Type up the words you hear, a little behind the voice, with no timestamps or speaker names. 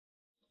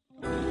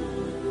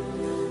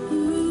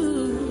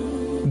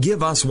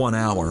Give us 1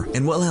 hour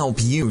and we'll help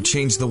you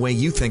change the way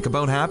you think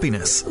about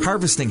happiness.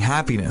 Harvesting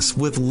Happiness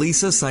with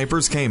Lisa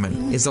Cyper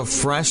Kamen is a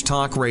fresh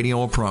talk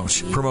radio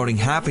approach promoting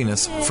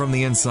happiness from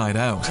the inside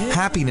out.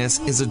 Happiness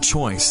is a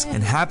choice,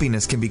 and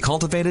happiness can be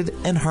cultivated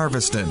and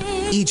harvested.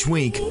 Each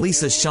week,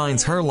 Lisa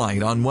shines her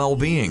light on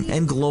well-being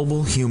and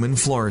global human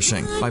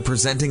flourishing by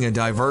presenting a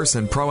diverse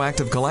and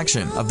proactive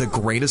collection of the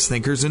greatest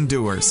thinkers and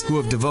doers who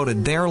have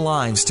devoted their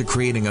lives to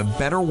creating a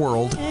better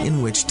world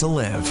in which to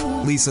live.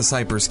 Lisa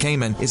Cyper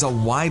Kamen is a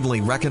widely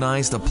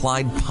recognized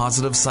applied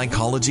positive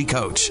psychology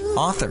coach,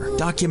 author,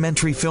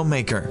 documentary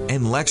filmmaker,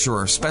 and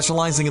lecturer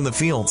specializing in the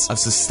fields of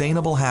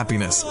sustainable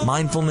happiness,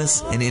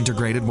 mindfulness, and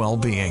integrated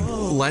well-being.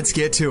 Let's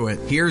get to it.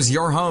 Here's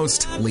your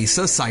host,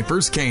 Lisa Cyper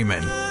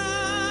Kamen.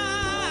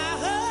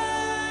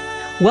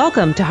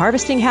 Welcome to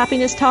Harvesting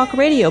Happiness Talk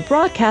Radio,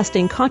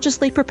 broadcasting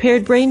consciously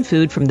prepared brain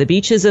food from the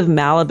beaches of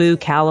Malibu,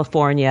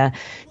 California.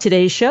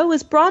 Today's show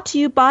is brought to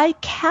you by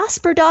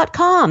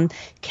Casper.com,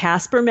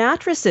 Casper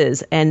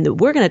mattresses,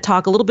 and we're going to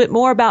talk a little bit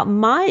more about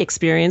my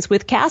experience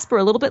with Casper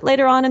a little bit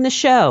later on in the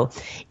show.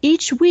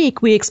 Each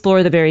week, we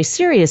explore the very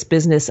serious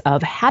business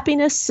of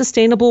happiness,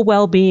 sustainable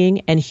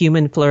well-being, and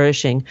human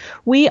flourishing.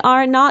 We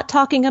are not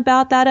talking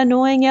about that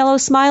annoying yellow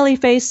smiley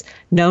face.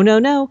 No, no,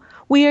 no.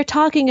 We are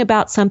talking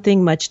about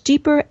something much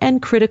deeper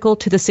and critical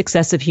to the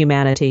success of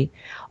humanity.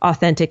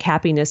 Authentic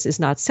happiness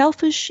is not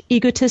selfish,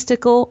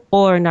 egotistical,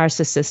 or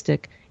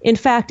narcissistic. In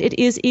fact, it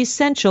is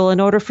essential in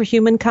order for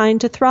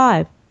humankind to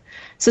thrive.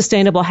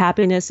 Sustainable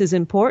happiness is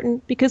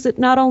important because it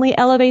not only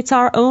elevates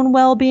our own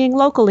well-being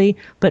locally,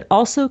 but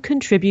also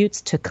contributes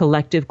to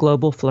collective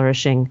global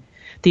flourishing.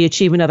 The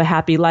achievement of a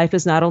happy life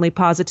is not only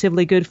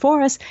positively good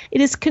for us, it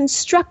is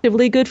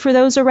constructively good for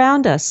those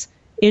around us.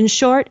 In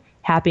short,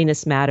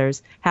 happiness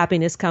matters.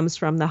 Happiness comes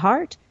from the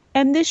heart,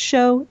 and this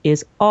show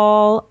is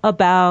all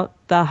about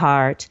the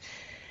heart.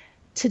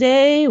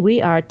 Today,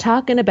 we are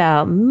talking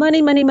about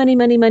money, money, money,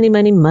 money, money,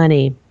 money,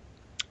 money.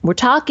 We're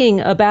talking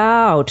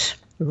about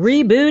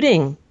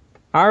rebooting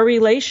our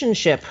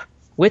relationship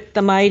with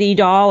the mighty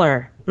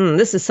dollar.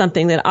 This is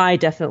something that I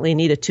definitely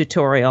need a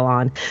tutorial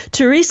on.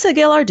 Teresa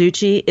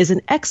Ghilarducci is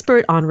an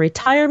expert on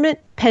retirement,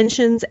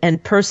 pensions,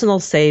 and personal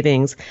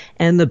savings,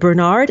 and the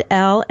Bernard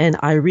L. and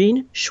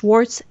Irene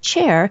Schwartz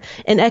Chair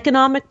in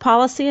Economic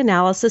Policy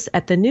Analysis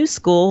at the New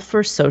School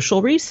for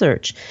Social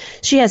Research.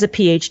 She has a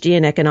PhD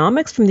in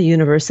economics from the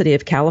University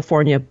of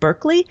California,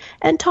 Berkeley,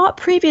 and taught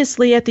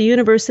previously at the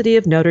University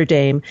of Notre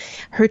Dame.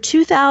 Her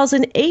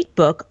 2008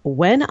 book,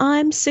 When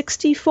I'm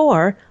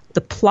 64, The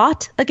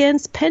Plot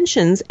Against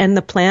Pensions and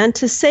the Plan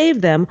to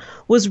Save Them,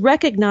 was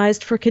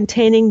recognized for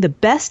containing the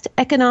best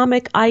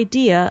economic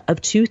idea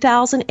of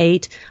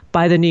 2008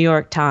 by the New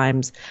York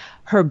Times.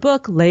 Her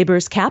book,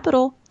 Labor's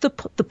Capital, The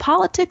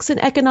Politics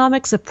and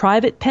Economics of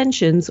Private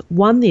Pensions,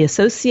 won the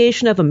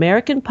Association of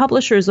American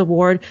Publishers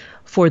Award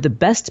for the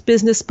Best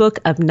Business Book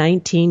of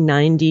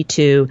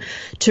 1992.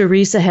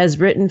 Teresa has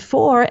written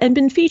for and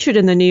been featured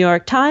in the New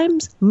York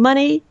Times,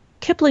 Money,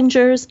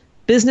 Kiplinger's,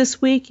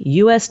 Business Week,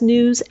 U.S.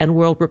 News and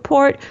World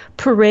Report,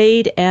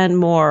 Parade, and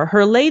more.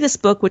 Her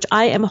latest book, which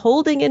I am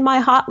holding in my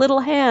hot little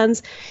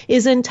hands,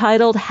 is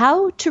entitled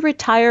How to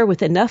Retire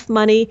with Enough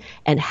Money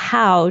and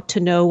How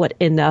to Know What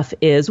Enough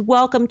Is.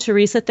 Welcome,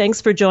 Teresa.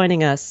 Thanks for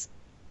joining us.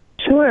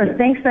 Sure.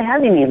 Thanks for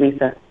having me,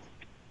 Lisa.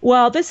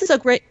 Well, this is a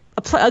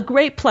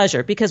great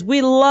pleasure because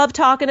we love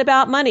talking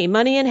about money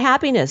and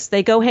happiness.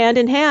 They go hand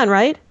in hand,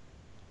 right?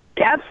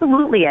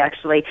 Absolutely,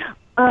 actually.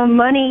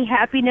 Money,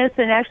 happiness,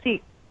 and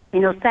actually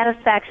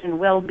satisfaction,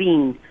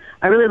 well-being.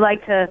 I really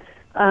like to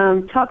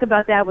talk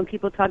about that when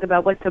people talk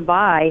about what to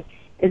buy.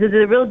 Is there's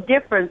a real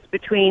difference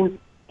between,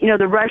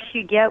 the rush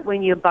you get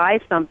when you buy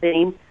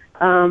something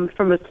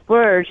from a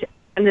splurge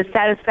and the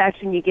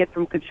satisfaction you get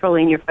from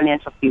controlling your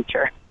financial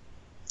future.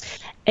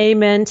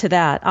 Amen to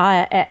that.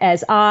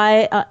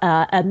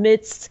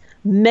 Amidst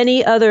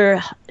many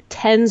other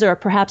tens or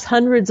perhaps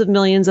hundreds of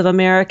millions of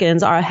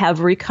Americans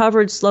have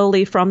recovered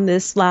slowly from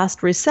this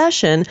last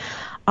recession,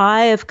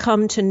 I have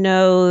come to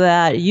know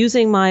that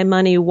using my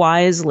money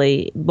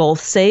wisely,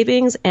 both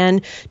savings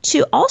and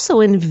to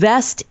also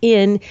invest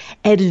in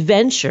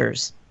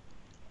adventures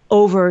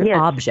over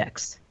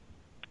objects.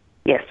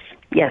 Yes.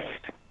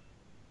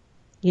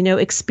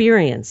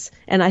 Experience.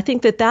 And I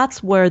think that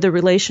that's where the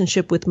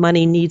relationship with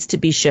money needs to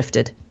be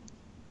shifted.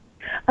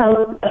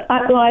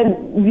 I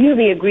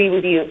really agree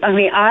with you.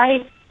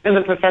 I am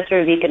a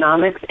professor of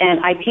economics, and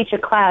I teach a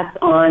class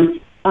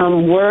on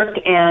work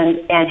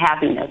and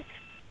happiness.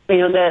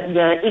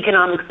 The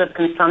economics of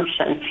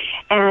consumption.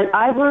 And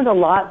I've learned a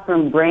lot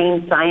from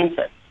brain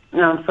scientists,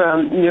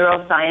 from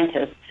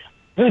neuroscientists,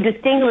 who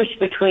distinguish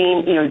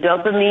between,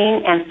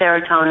 dopamine and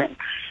serotonin.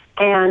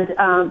 And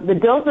the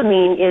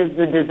dopamine is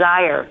the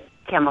desire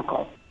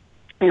chemical.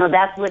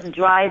 That's what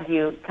drives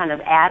you, kind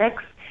of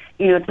addicts,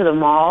 to the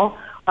mall.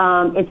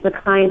 It's the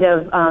kind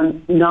of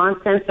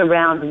nonsense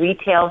around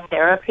retail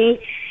therapy.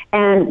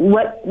 And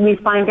what we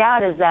find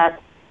out is that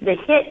the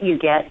hit you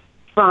get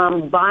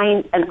from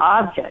buying an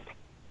object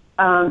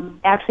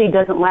actually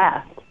doesn't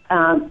last.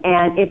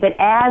 And if it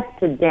adds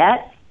to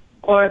debt,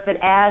 or if it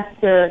adds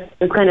to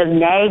the kind of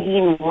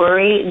nagging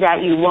worry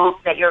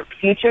that your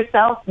future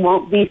self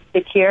won't be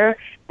secure,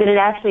 then it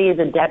actually is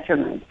a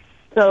detriment.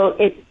 So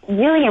it's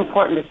really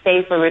important to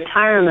save for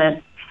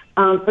retirement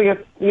for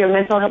your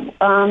mental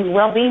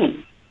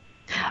well-being.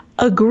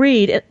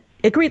 Agreed.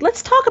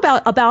 Let's talk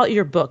about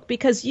your book,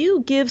 because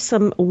you give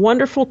some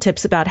wonderful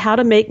tips about how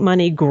to make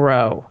money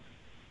grow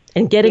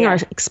and getting our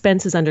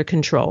expenses under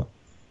control.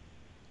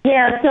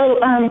 Yeah, so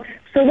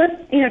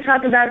let's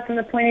talk about it from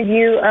the point of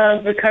view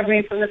of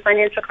recovering from the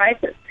financial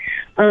crisis.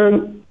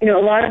 A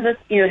lot of us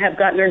have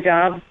gotten our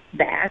jobs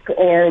back,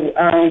 or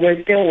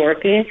we're still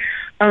working,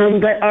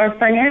 but our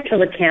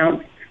financial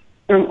accounts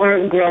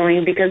aren't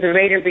growing because the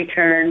rate of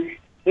return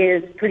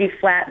is pretty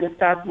flat in the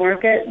stock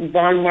market,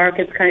 bond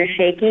market's kind of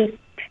shaky,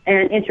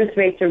 and interest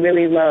rates are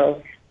really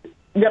low.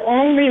 The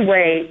only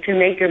way to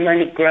make your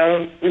money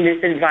grow in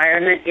this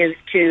environment is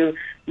to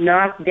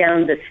knock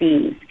down the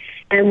fees.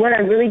 And what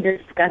I'm really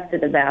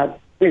disgusted about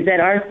is that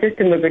our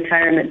system of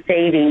retirement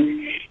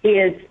savings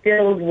is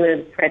filled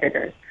with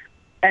predators.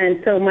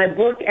 And so my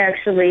book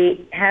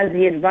actually has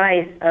the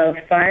advice of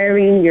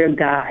firing your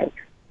guy.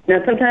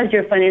 Now, sometimes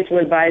your financial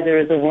advisor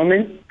is a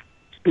woman,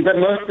 but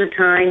most of the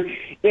time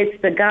it's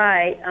the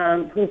guy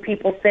who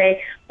people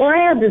say, well, I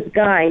have this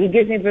guy, he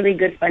gives me really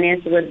good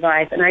financial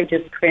advice, and I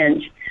just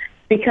cringe.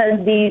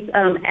 Because these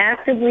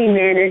actively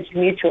managed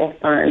mutual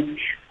funds,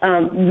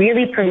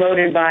 really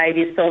promoted by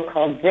these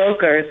so-called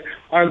brokers,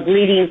 are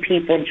bleeding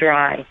people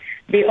dry.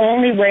 The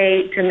only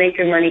way to make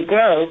your money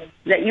grow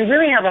that you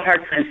really have a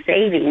hard time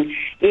saving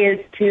is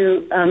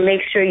to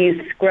make sure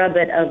you scrub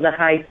it of the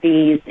high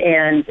fees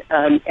and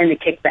the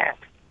kickbacks.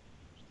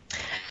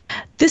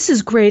 This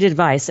is great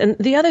advice. And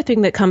the other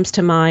thing that comes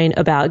to mind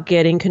about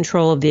getting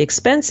control of the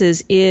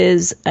expenses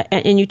is,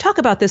 and you talk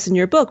about this in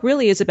your book,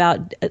 really is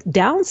about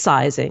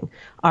downsizing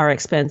our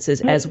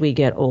expenses as we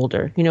get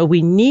older.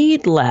 We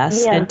need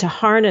less and to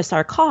harness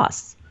our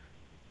costs.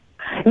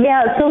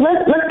 Yeah, so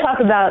let's talk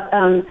about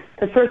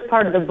the first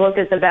part of the book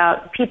is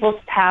about people's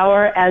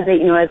power as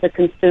a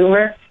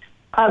consumer.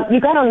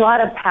 You got a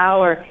lot of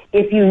power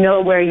if you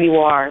know where you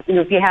are,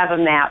 if you have a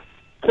map.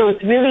 So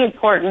it's really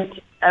important.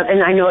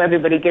 And I know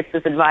everybody gets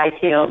this advice,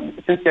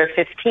 since they're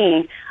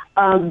 15,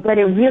 but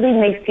it really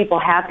makes people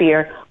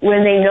happier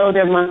when they know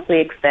their monthly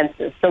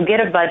expenses. So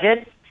get a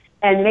budget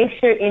and make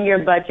sure in your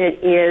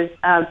budget is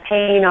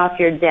paying off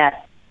your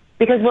debt.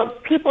 Because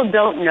what people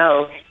don't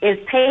know is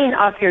paying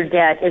off your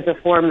debt is a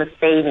form of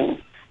saving.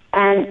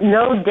 And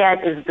no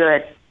debt is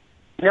good.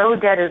 No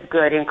debt is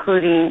good,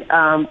 including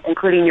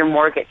your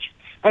mortgage.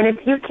 And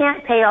if you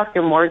can't pay off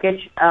your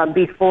mortgage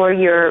before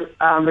you're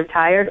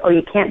retired, or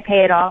you can't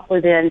pay it off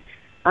within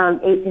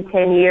 8 to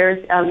 10 years,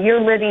 you're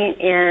living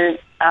in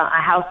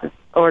a house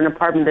or an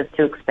apartment that's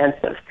too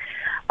expensive.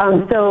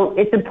 So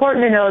it's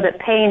important to know that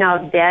paying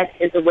off debt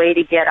is a way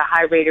to get a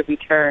high rate of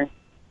return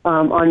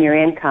on your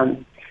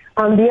income.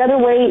 The other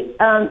way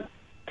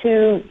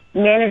to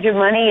manage your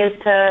money is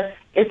to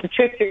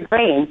trick your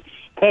brain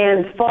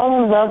and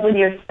fall in love with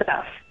your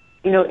stuff.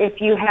 If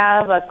you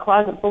have a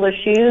closet full of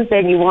shoes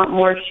and you want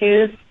more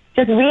shoes,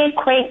 just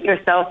reacquaint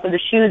yourself with the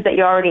shoes that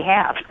you already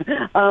have.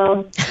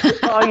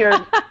 With all your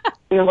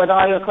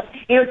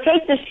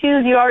take the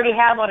shoes you already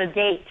have on a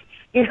date.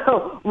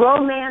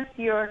 Romance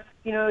your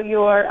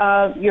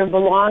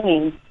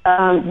belongings,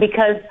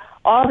 because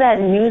all that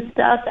new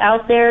stuff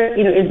out there,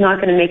 is not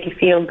going to make you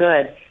feel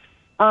good.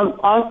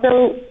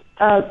 Also,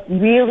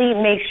 really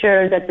make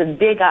sure that the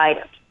big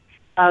items,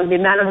 the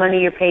amount of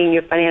money you're paying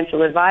your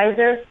financial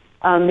advisor,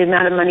 the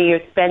amount of money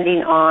you're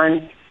spending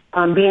on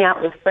being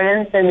out with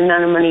friends, and the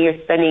amount of money you're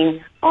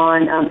spending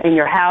on in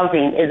your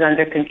housing is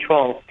under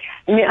control.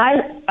 I mean,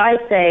 I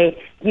say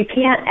you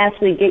can't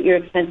actually get your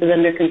expenses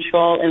under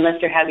control unless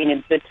you're having a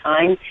good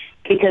time,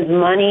 because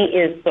money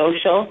is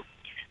social.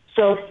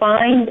 So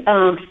find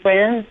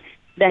friends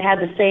that have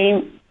the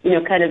same,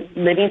 kind of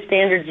living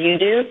standards you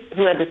do,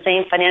 who have the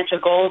same financial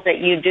goals that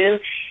you do,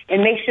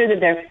 and make sure that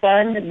they're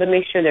fun, but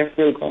make sure they're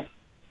frugal.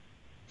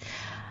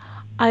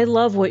 I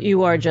love what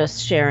you are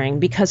just sharing,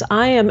 because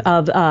I am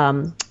of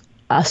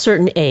a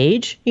certain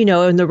age,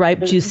 in the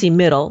ripe, juicy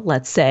middle,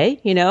 let's say,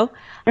 and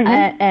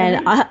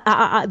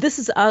I, this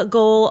is a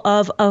goal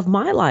of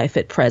my life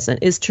at present,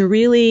 is to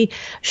really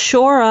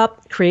shore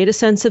up, create a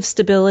sense of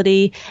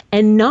stability,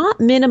 and not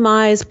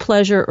minimize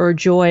pleasure or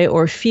joy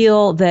or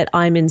feel that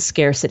I'm in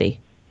scarcity.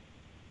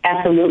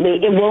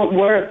 Absolutely. It won't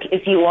work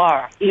if you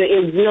are.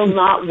 It will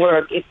not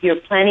work if you're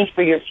planning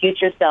for your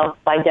future self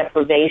by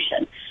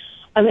deprivation.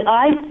 I mean,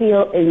 I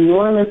feel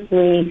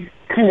enormously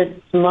kind of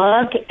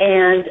smug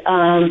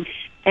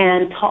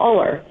and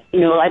taller,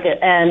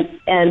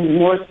 and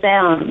more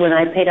sound when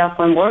I paid off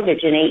my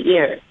mortgage in 8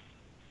 years.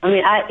 I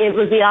mean, it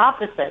was the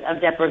opposite of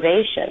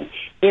deprivation.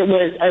 It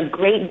was a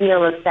great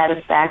deal of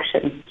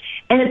satisfaction.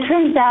 And it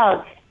turns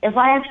out, if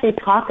I actually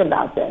talk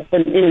about this,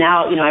 and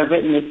now, I've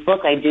written this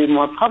book, I do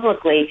more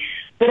publicly,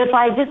 but if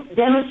I just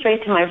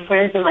demonstrate to my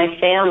friends and my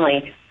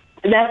family,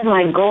 that's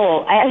my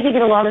goal, I actually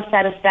get a lot of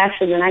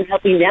satisfaction, and I'm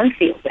helping them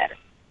feel better.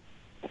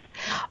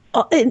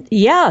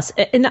 Yes,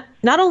 and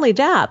not only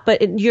that,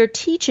 but you're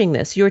teaching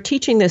this. You're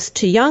teaching this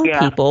to young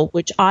people,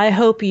 which I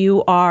hope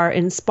you are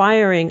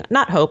inspiring.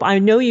 Not hope, I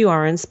know you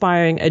are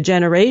inspiring a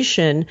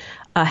generation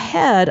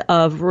ahead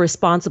of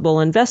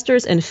responsible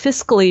investors and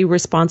fiscally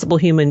responsible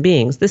human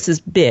beings. This is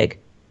big.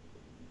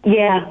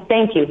 Yeah,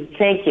 thank you.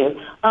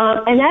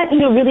 And that,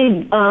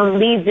 really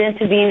leads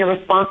into being a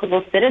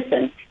responsible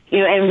citizen,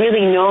 and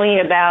really knowing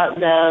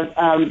about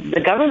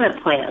the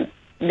government plans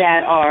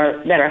that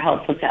are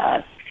helpful to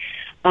us.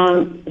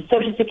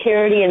 Social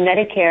Security and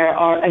Medicare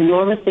are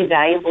enormously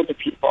valuable to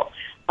people.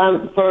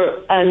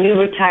 For a new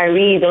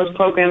retiree, those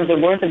programs are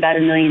worth about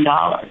 $1 million,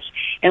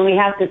 and we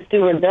have to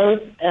steward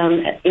those,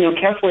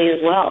 carefully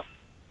as well.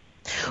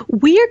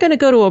 We are going to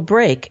go to a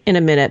break in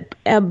a minute,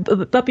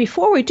 but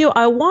before we do,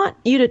 I want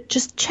you to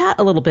just chat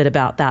a little bit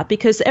about that,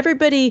 because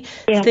everybody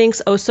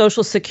thinks,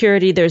 Social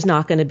Security, there's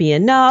not going to be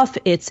enough.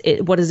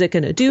 What is it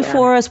going to do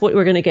for us?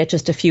 We're going to get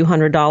just a few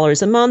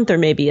 $100s a month, or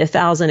maybe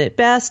 $1,000 at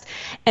best.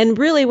 And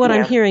really what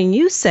I'm hearing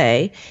you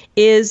say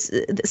is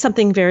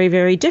something very,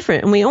 very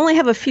different. And we only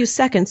have a few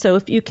seconds, so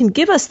if you can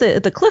give us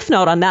the cliff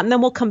note on that, and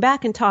then we'll come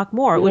back and talk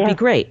more, it would be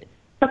great.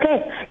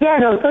 Okay.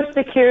 Social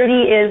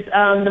Security is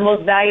the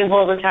most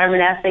valuable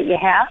retirement asset you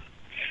have,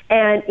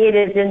 and it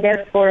is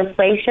indexed for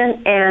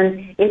inflation.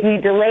 And if you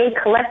delay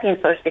collecting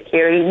Social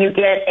Security, you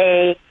get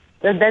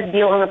the best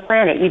deal on the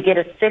planet. You get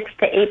a 6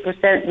 to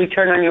 8%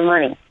 return on your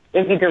money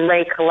if you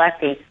delay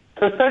collecting.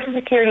 So Social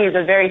Security is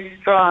a very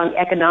strong,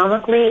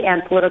 economically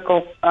and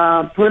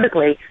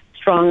politically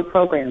strong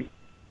program.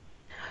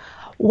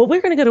 Well,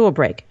 we're going to go to a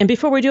break. And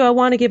before we do, I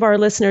want to give our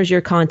listeners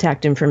your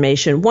contact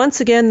information.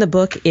 Once again, the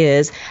book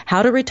is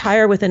How to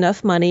Retire with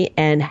Enough Money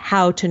and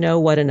How to Know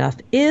What Enough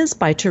Is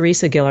by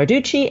Teresa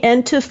Ghilarducci.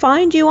 And to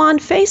find you on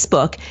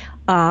Facebook,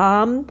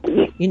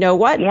 you know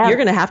what? You're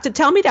going to have to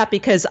tell me that,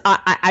 because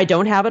I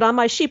don't have it on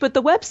my sheet, but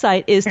the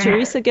website is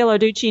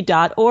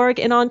teresaghilarducci.org.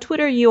 And on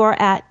Twitter, you are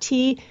at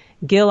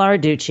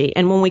Ghilarducci.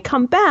 And when we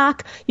come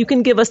back, you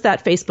can give us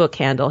that Facebook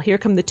handle. Here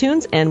come the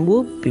tunes, and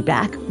we'll be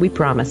back. We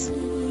promise.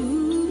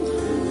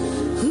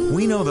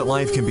 We know that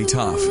life can be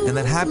tough and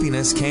that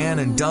happiness can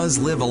and does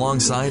live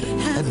alongside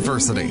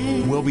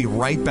adversity. We'll be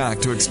right back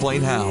to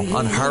explain how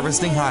on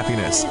Harvesting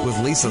Happiness with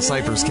Lisa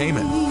Cyper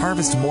Kamen.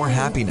 Harvest more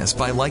happiness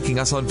by liking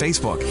us on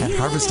Facebook at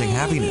Harvesting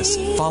Happiness,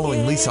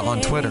 following Lisa on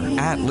Twitter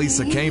at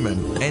Lisa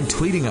Kamen, and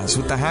tweeting us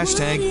with the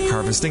hashtag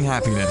Harvesting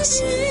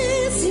Happiness.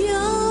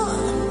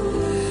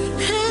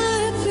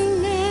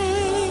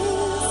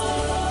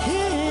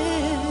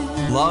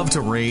 Love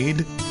to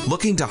read?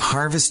 Looking to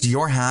harvest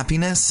your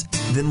happiness?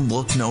 Then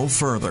look no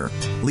further.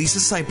 Lisa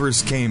Cyper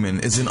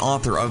Kamen is an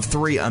author of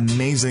 3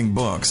 amazing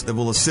books that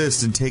will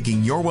assist in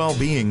taking your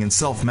well-being and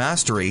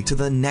self-mastery to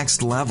the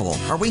next level.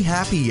 Are we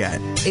happy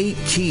yet? 8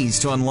 Keys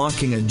to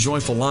Unlocking a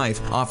Joyful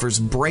Life offers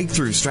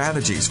breakthrough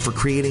strategies for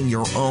creating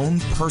your own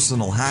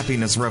personal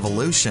happiness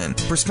revolution.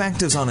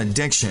 Perspectives on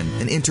Addiction,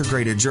 an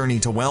integrated journey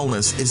to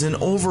wellness, is an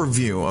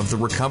overview of the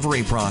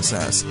recovery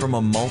process from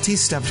a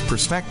multi-stepped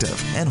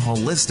perspective and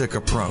holistic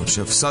approach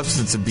of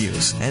substance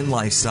abuse and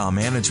lifestyle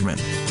management.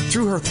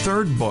 Through her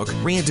 3rd book,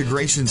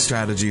 Reintegration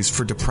Strategies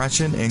for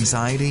Depression,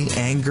 Anxiety,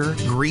 Anger,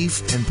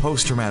 Grief, and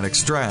Post-Traumatic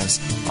Stress,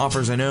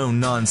 offers a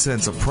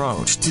no-nonsense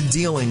approach to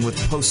dealing with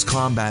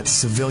post-combat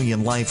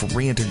civilian life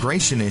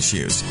reintegration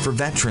issues for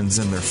veterans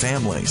and their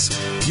families.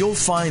 You'll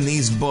find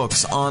these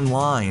books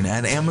online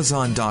at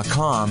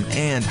Amazon.com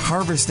and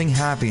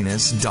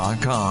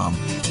HarvestingHappiness.com.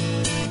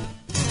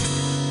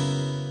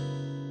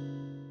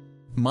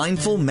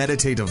 Mindful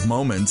meditative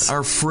moments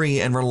are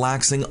free and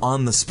relaxing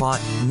on-the-spot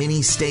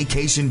mini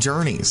staycation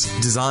journeys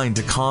designed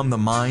to calm the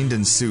mind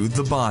and soothe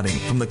the body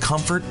from the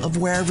comfort of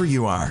wherever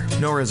you are.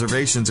 No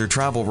reservations or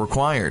travel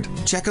required.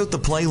 Check out the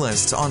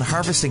playlists on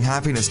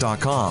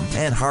HarvestingHappiness.com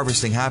and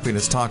Harvesting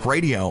Happiness Talk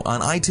Radio on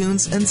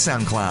iTunes and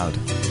SoundCloud.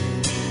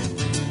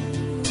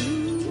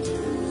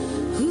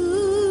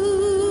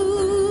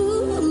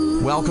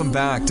 Welcome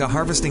back to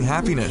Harvesting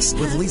Happiness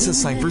with Lisa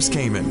Cyper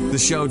Kamen, the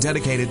show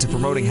dedicated to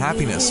promoting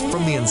happiness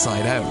from the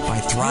inside out by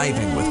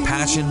thriving with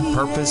passion,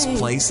 purpose,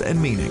 place, and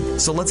meaning.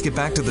 So let's get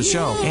back to the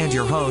show and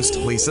your host,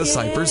 Lisa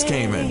Cyper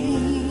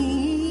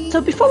Kamen.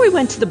 So before we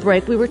went to the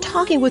break, we were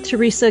talking with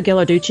Teresa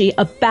Ghilarducci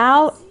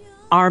about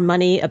our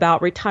money,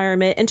 about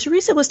retirement. And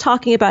Teresa was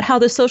talking about how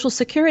the Social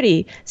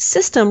Security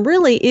system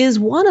really is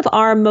one of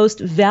our most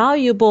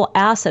valuable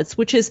assets,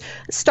 which is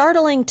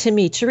startling to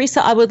me.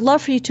 Teresa, I would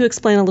love for you to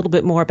explain a little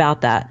bit more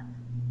about that.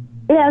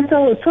 Yeah,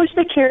 so Social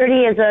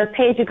Security is a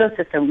pay-as-you-go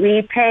system.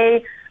 We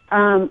pay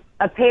a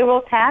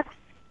payroll tax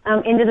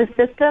into the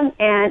system,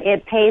 and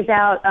it pays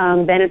out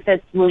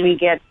benefits when we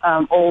get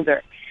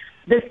older.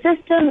 The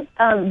system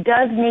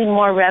does need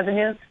more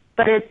revenue,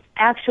 but it's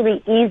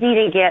actually easy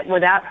to get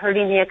without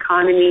hurting the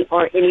economy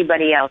or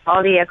anybody else.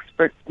 All the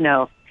experts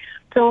know.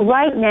 So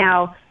right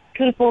now,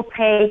 people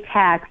pay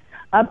tax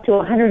up to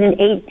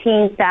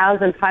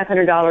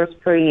 $118,500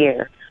 per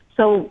year.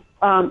 So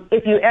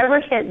if you ever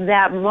hit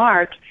that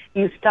mark,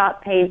 you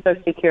stop paying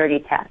Social Security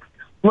tax.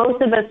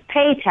 Most of us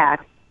pay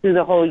tax through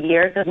the whole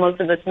year because most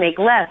of us make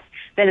less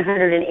spend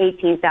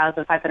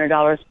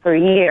 $118,500 per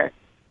year.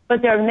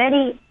 But there are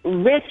many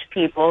rich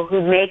people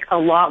who make a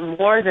lot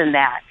more than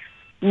that.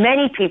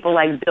 Many people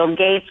like Bill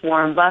Gates,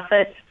 Warren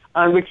Buffett,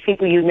 rich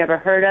people you've never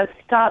heard of,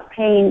 stop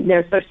paying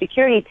their Social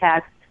Security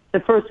tax the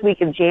first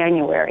week of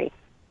January.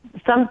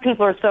 Some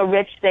people are so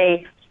rich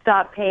they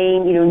stop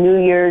paying,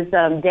 New Year's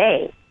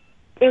Day.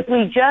 If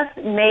we just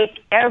make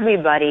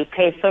everybody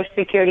pay Social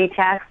Security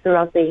tax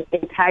throughout the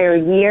entire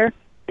year,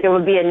 there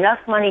will be enough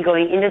money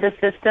going into the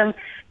system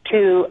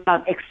to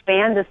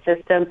expand the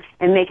system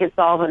and make it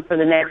solvent for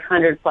the next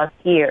 100-plus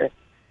years.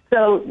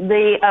 So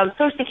the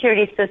Social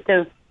Security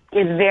system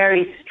is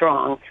very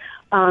strong.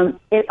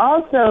 It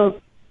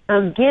also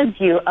gives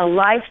you a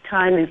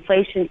lifetime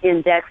inflation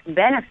index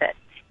benefit,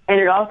 and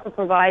it also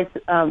provides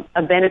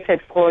a benefit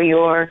for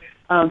your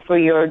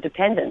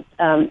dependents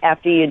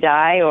after you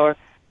die or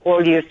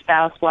to your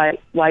spouse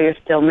while you're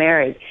still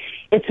married.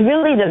 It's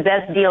really the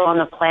best deal on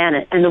the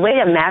planet, and the way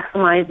to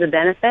maximize the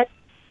benefit,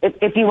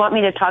 if you want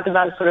me to talk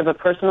about sort of a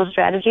personal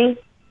strategy.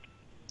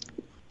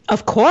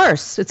 Of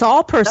course. It's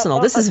all personal.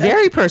 This is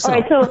very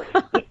personal. All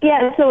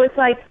right, so it's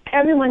like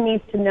everyone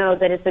needs to know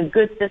that it's a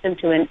good system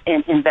to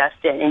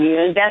invest in, and you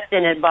invest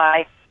in it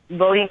by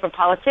voting for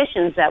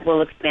politicians that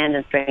will expand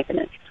and strengthen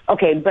it.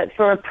 Okay, but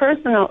from a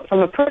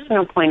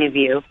personal point of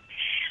view,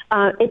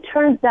 it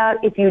turns out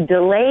if you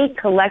delay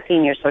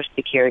collecting your Social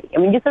Security,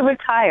 you can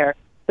retire,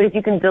 but if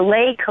you can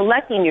delay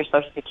collecting your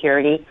Social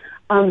Security,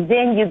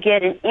 then you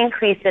get an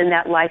increase in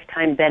that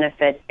lifetime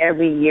benefit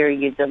every year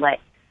you delay.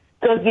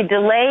 So if you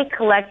delay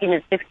collecting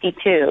at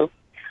 62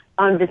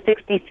 to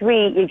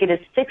 63, you get a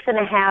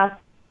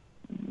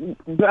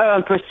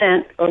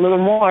 6.5% or a little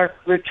more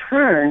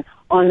return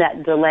on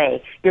that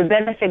delay. Your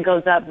benefit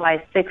goes up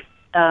by 6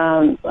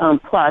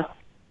 plus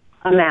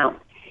amount.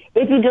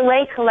 If you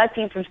delay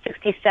collecting from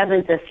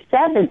 67 to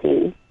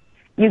 70,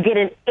 you get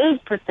an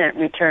 8%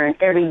 return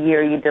every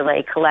year you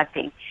delay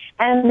collecting.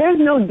 And there's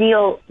no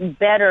deal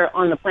better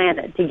on the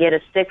planet to get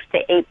a 6 to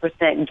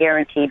 8%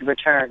 guaranteed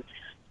return.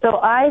 So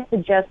I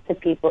suggest to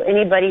people,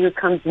 anybody who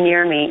comes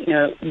near me,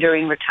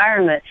 during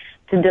retirement,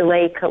 to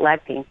delay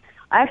collecting.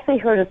 I actually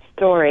heard a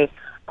story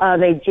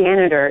of a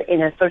janitor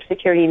in a Social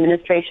Security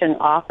Administration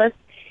office,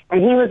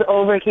 and he was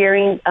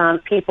overhearing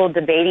people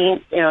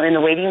debating, in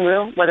the waiting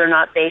room whether or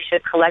not they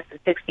should collect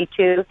at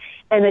 62.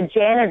 And the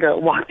janitor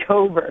walked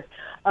over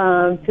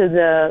to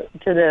the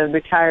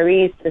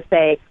retirees to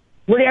say,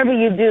 whatever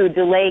you do,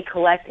 delay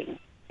collecting.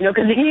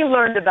 Because he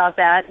learned about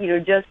that,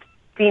 just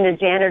being a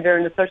janitor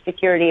in the Social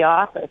Security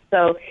office.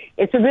 So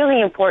it's a really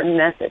important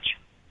message.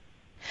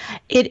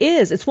 It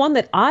is. It's one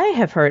that I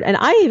have heard, and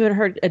I even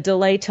heard a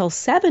delay till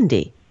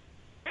 70.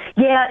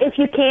 Yeah, if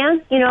you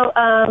can,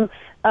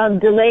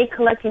 delay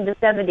collecting to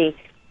 70.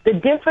 The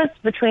difference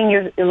between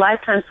your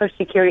lifetime Social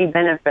Security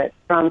benefit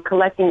from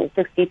collecting at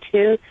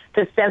 62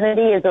 to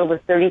 70 is over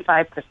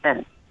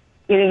 35%.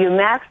 You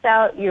max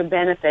out your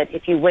benefit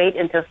if you wait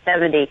until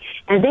 70,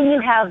 and then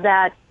you have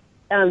that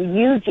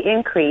huge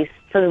increase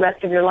for the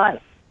rest of your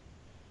life.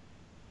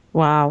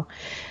 Wow.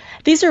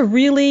 These are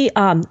really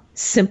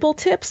simple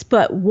tips,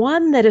 but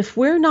one that if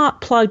we're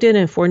not plugged in,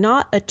 if we're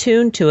not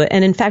attuned to it,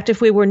 and in fact,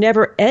 if we were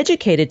never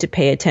educated to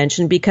pay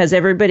attention because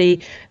everybody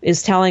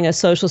is telling us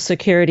Social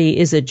Security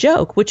is a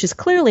joke, which is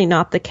clearly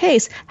not the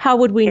case, how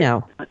would we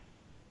know?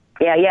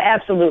 Yeah,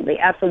 absolutely.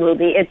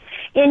 It's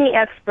any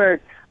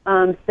expert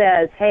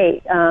says,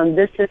 hey,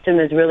 this system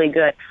is really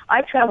good.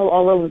 I travel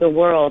all over the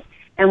world,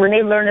 and when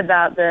they learn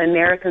about the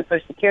American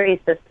Social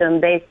Security system,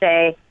 they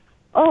say,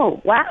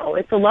 oh, wow,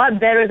 it's a lot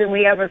better than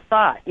we ever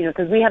thought,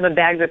 because we have a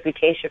bad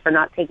reputation for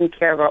not taking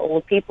care of our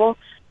old people.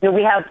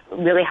 We have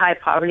really high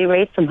poverty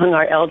rates among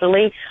our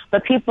elderly,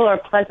 but people are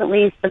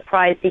pleasantly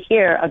surprised to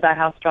hear about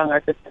how strong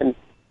our system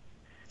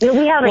is.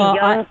 We have a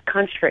young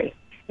country.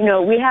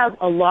 We have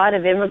a lot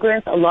of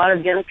immigrants, a lot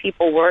of young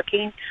people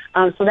working,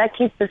 so that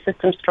keeps the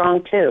system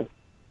strong, too.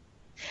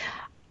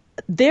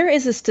 There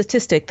is a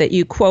statistic that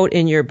you quote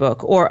in your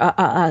book, or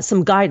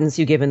some guidance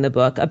you give in the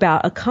book,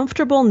 about a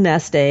comfortable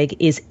nest egg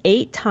is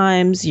 8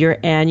 times your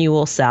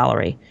annual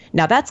salary.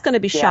 Now, that's going to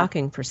be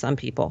shocking for some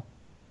people.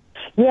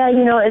 Yeah,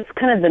 it's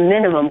kind of the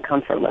minimum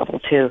comfort level,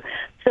 too.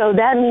 So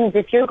that means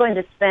if you're going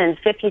to spend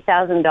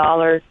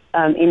 $50,000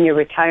 in your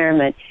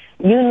retirement,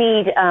 you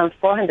need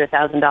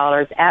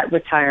 $400,000 at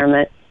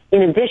retirement,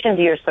 in addition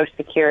to your Social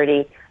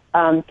Security,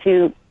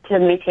 to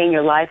maintain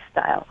your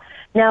lifestyle.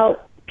 Now,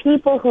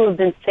 people who have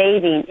been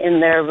saving in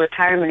their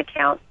retirement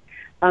accounts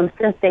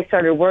since they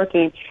started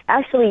working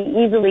actually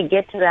easily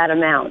get to that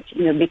amount,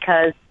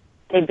 because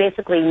they've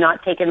basically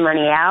not taken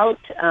money out.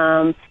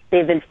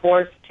 They've been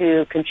forced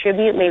to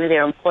contribute. Maybe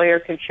their employer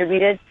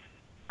contributed.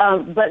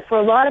 But for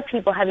a lot of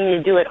people having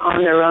to do it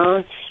on their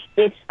own,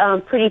 it's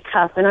pretty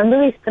tough. And I'm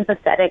really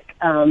sympathetic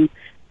to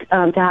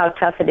how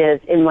tough it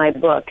is in my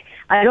book.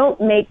 I don't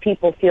make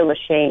people feel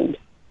ashamed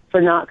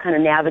for not kind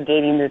of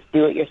navigating this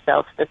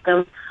do-it-yourself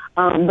system.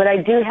 But I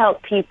do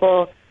help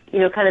people,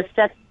 kind of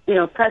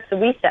press the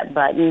reset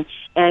button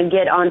and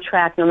get on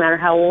track no matter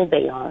how old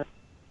they are.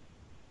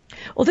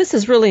 Well, this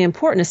is really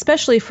important,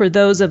 especially for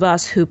those of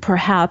us who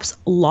perhaps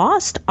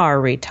lost our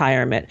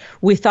retirement.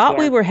 We thought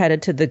we were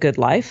headed to the good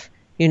life,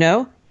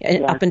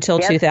 up until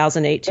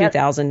 2008,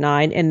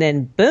 2009, and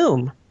then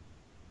boom.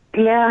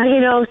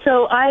 Yeah,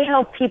 so I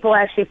help people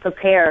actually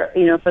prepare,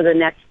 for the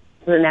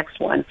next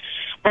one.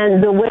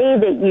 And the way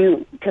that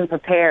you can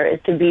prepare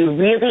is to be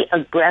really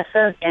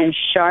aggressive and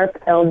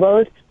sharp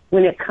elbows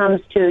when it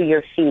comes to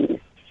your fees.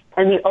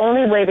 And the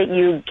only way that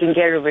you can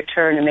get a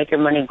return and make your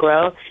money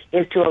grow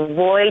is to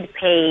avoid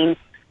paying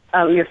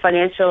your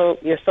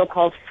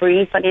so-called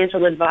free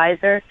financial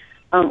advisor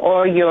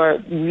or your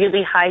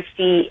really high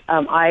fee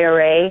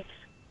IRA,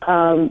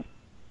 large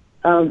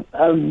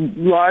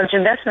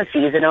investment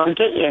fees that don't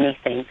get you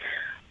anything.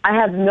 I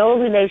have no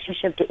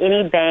relationship to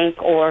any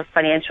bank or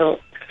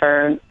financial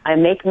firm. I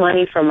make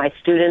money from my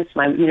students.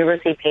 My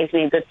university pays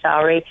me a good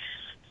salary.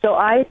 So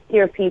I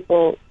steer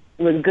people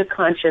with good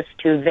conscience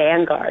to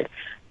Vanguard.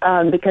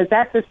 Because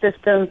that's a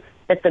system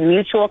that's a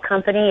mutual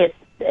company.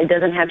 It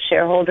doesn't have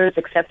shareholders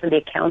except for the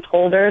account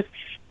holders,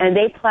 and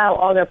they plow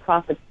all their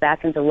profits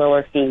back into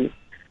lower fees.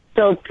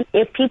 So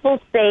if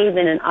people save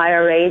in an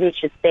IRA, they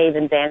should save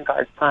in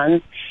Vanguard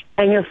funds,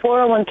 and your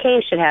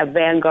 401k should have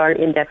Vanguard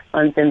index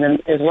funds in them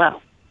as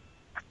well.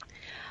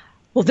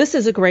 Well, this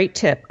is a great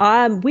tip.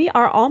 We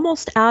are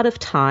almost out of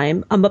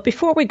time, but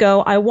before we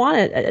go, I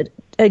want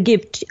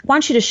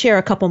you to share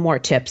a couple more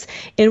tips.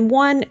 And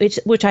one,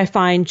 which I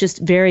find just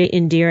very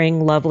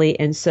endearing, lovely,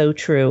 and so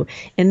true,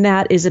 and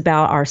that is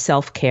about our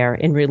self-care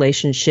in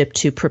relationship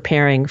to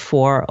preparing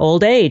for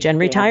old age and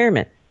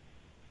retirement.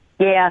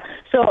 Yeah.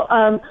 So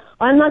I'm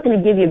not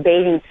going to give you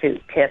bathing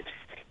suit tips,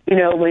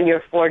 when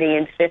you're 40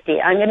 and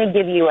 50. I'm going to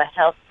give you a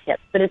health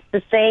tip, but it's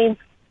the same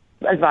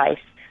advice.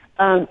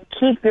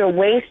 Keep your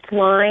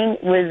waistline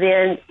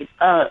within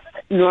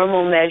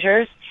normal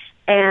measures,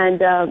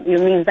 and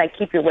it means like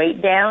keep your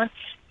weight down,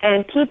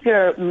 and keep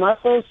your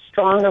muscles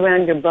strong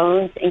around your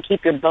bones, and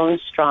keep your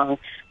bones strong.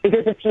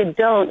 Because if you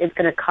don't, it's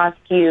going to cost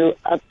you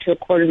up to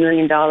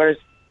 $250,000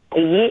 a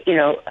year,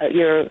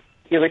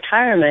 your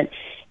retirement,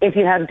 if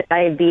you have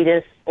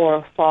diabetes or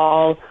a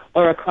fall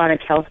or a chronic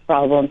health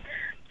problem.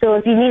 So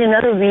if you need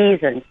another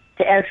reason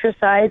to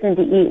exercise and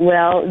to eat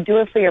well, do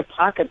it for your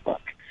pocketbook.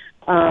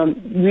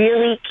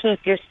 Really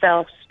keep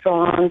yourself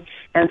strong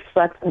and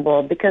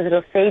flexible because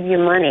it'll save you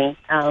money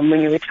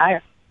when you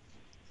retire.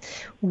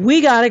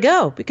 We got to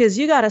go because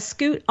you got to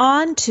scoot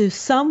on to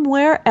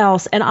somewhere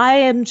else. And I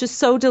am just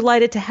so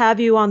delighted to have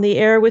you on the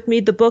air with me.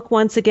 The book,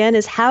 once again,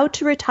 is How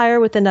to Retire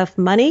with Enough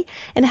Money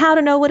and How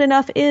to Know What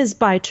Enough Is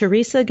by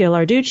Teresa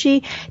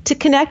Ghilarducci. To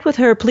connect with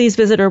her, please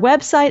visit her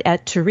website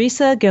at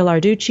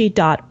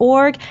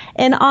teresaghilarducci.org.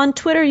 And on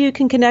Twitter, you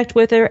can connect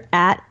with her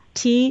at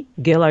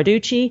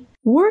 @Ghilarducci.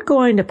 We're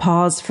going to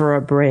pause for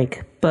a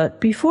break, but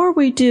before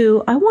we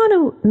do, I want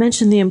to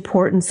mention the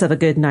importance of a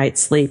good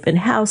night's sleep and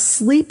how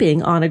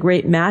sleeping on a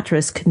great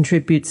mattress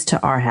contributes to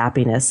our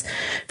happiness.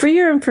 For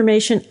your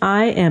information,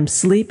 I am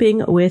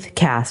sleeping with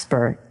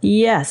Casper.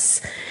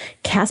 Yes,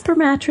 Casper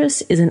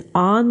Mattress is an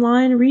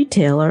online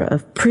retailer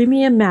of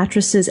premium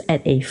mattresses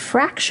at a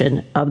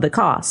fraction of the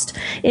cost.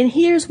 And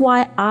here's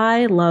why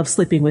I love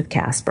sleeping with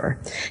Casper.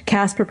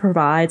 Casper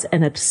provides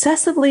an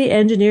obsessively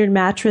engineered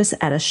mattress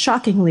at a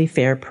shockingly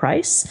fair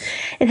price.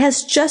 It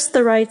has just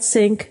the right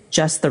sink,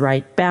 just the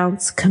right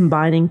bounce,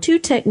 combining two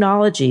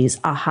technologies,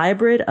 a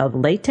hybrid of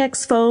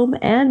latex foam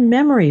and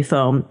memory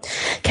foam.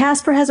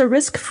 Casper has a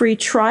risk-free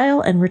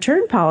trial and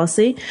return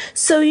policy,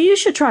 so you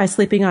should try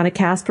sleeping on a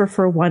Casper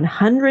for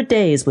 100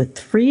 days with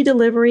free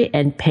delivery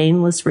and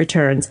painless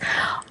returns.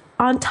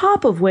 On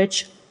top of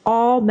which,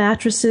 all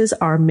mattresses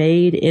are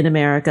made in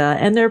America,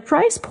 and their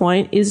price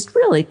point is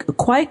really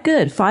quite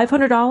good.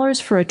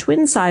 $500 for a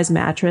twin-size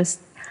mattress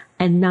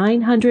and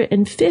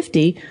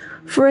 $950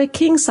 for a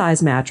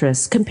king-size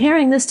mattress.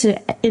 Comparing this to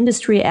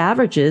industry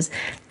averages,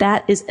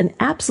 that is an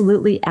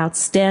absolutely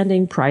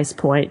outstanding price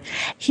point.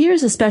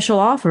 Here's a special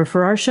offer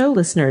for our show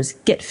listeners.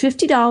 Get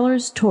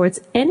 $50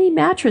 towards any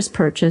mattress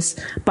purchase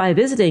by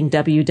visiting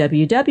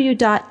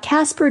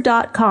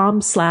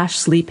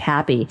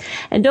www.casper.com/sleephappy.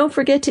 And don't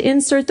forget to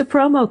insert the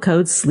promo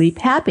code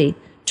SLEEPHAPPY.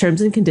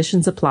 Terms and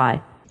conditions apply.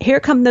 Here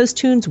come those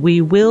tunes.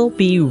 We will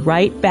be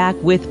right back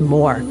with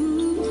more.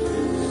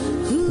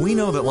 We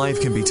know that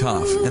life can be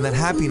tough and that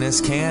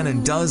happiness can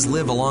and does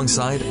live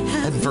alongside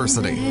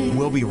adversity.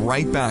 We'll be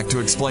right back to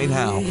explain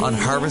how on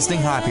Harvesting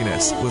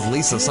Happiness with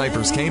Lisa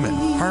Cyper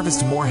Kamen.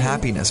 Harvest more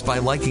happiness by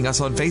liking us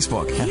on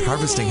Facebook at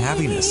Harvesting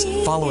Happiness,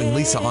 following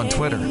Lisa on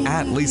Twitter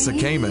at Lisa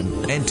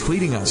Kamen, and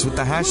tweeting us with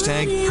the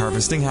hashtag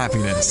Harvesting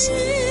Happiness.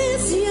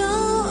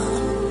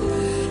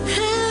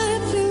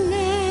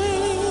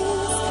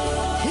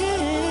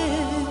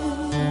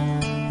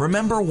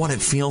 Remember what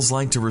it feels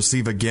like to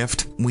receive a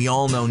gift? We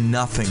all know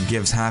nothing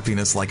gives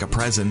happiness like a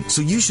present,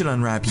 so you should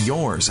unwrap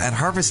yours at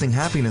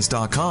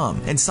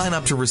harvestinghappiness.com and sign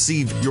up to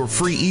receive your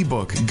free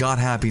ebook, Got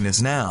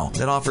Happiness Now,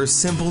 that offers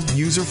simple,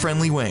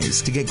 user-friendly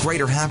ways to get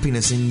greater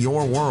happiness in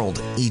your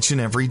world each and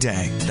every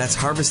day. That's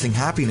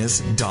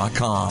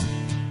harvestinghappiness.com.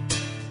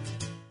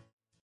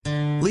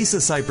 Lisa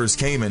Cyper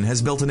Kamen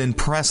has built an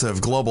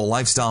impressive global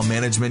lifestyle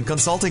management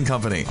consulting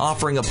company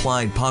offering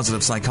applied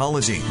positive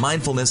psychology,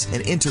 mindfulness,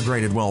 and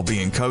integrated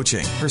well-being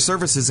coaching. Her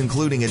services,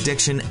 including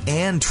addiction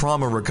and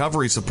trauma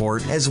recovery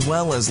support, as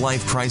well as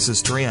life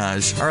crisis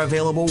triage, are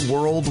available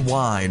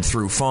worldwide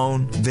through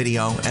phone,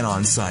 video, and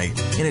on-site.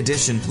 In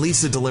addition,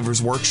 Lisa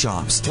delivers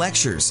workshops,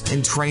 lectures,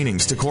 and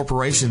trainings to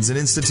corporations and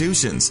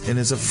institutions and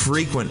is a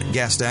frequent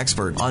guest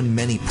expert on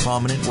many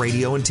prominent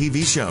radio and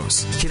TV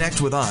shows. Connect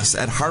with us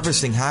at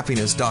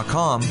harvestinghappiness.com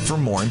for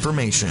more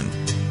information.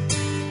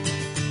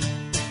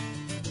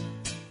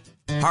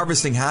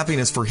 Harvesting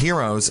Happiness for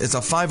Heroes is a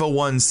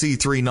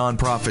 501c3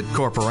 nonprofit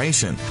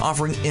corporation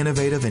offering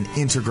innovative and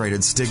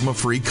integrated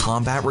stigma-free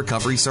combat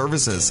recovery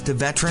services to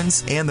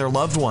veterans and their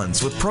loved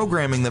ones with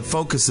programming that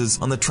focuses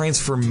on the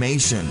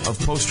transformation of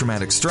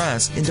post-traumatic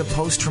stress into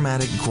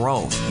post-traumatic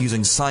growth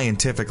using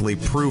scientifically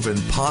proven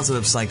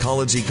positive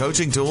psychology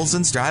coaching tools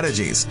and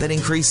strategies that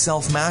increase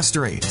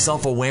self-mastery,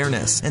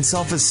 self-awareness, and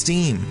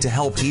self-esteem to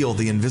help heal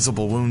the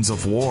invisible wounds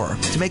of war.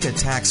 To make a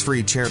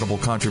tax-free charitable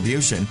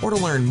contribution or to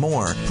learn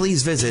more,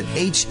 please visit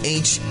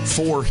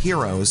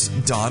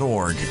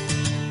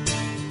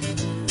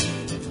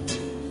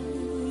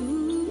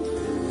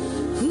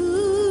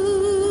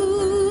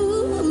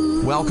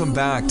hh4heroes.org. Welcome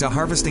back to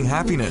Harvesting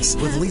Happiness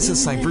with Lisa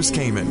Cyper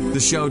Kamen, the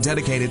show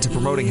dedicated to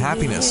promoting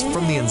happiness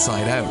from the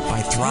inside out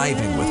by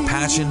thriving with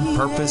passion,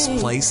 purpose,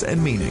 place,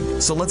 and meaning.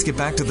 So let's get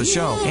back to the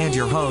show and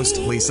your host,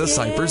 Lisa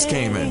Cyper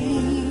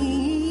Kamen.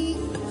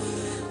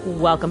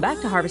 Welcome back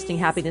to Harvesting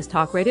Happiness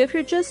Talk Radio. If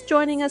you're just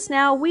joining us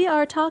now, we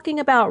are talking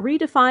about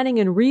redefining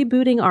and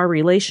rebooting our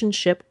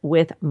relationship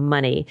with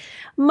money.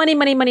 Money,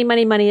 money, money,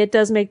 money, money. It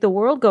does make the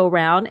world go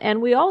round.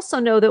 And we also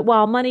know that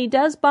while money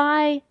does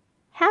buy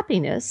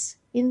happiness,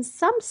 in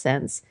some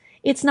sense,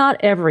 it's not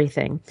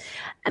everything.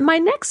 And my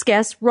next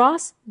guest,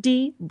 Ross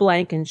D.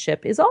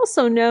 Blankenship, is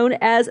also known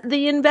as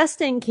the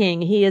Investing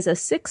King. He is a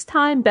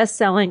 6-time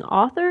best-selling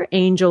author,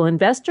 angel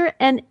investor,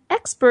 and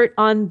expert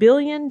on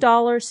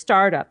billion-dollar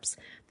startups.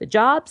 The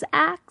Jobs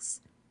Act.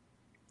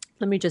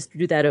 Let me just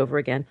do that over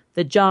again.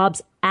 The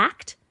Jobs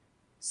Act.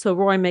 So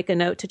Roy, make a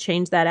note to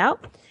change that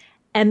out.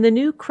 And the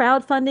new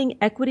crowdfunding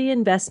equity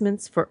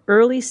investments for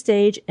early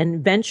stage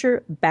and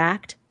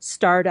venture-backed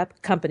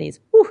startup companies.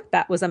 Whew,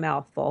 that was a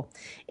mouthful.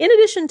 In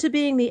addition to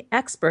being the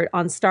expert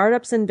on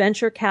startups and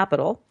venture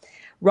capital,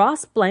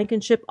 Ross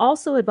Blankenship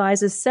also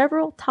advises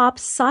several top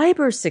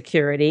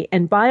cybersecurity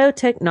and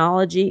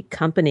biotechnology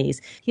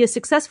companies. He has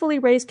successfully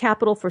raised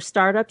capital for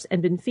startups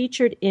and been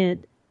featured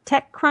in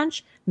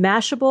TechCrunch,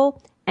 Mashable,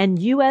 and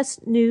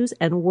U.S. News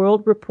and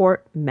World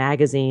Report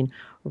magazine.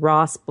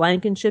 Ross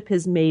Blankenship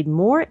has made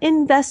more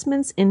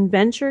investments in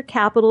venture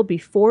capital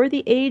before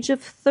the age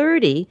of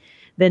 30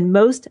 than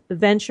most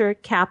venture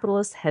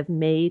capitalists have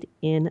made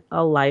in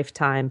a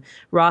lifetime.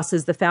 Ross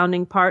is the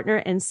founding partner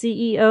and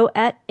CEO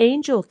at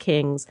Angel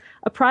Kings,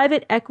 a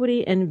private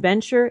equity and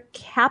venture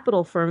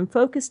capital firm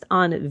focused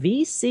on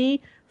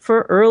VC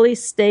for early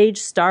stage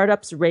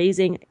startups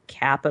raising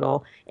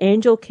capital.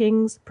 Angel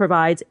Kings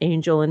provides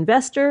angel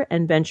investor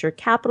and venture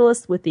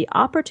capitalists with the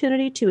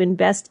opportunity to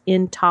invest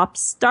in top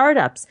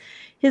startups.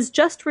 His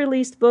just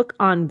released book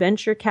on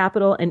venture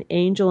capital and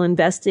angel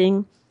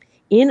investing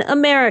in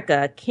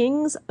America,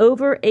 Kings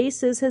Over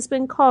Aces, has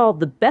been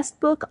called the best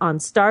book on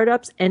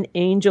startups and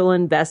angel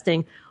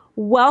investing.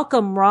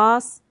 Welcome,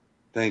 Ross.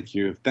 Thank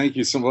you. Thank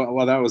you so much.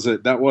 Well,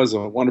 that was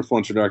a wonderful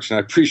introduction. I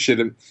appreciate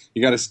it.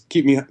 You got to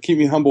keep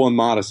me humble and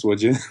modest,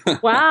 would you?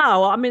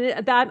 Wow. I mean,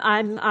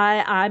 I'm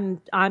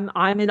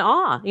in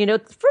awe. You know,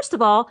 first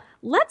of all,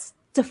 let's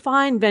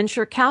define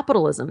venture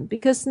capitalism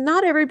because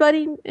not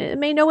everybody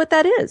may know what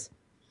that is.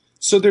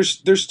 So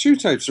there's two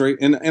types, right?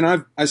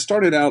 And I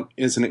started out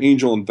as an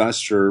angel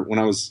investor when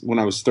I was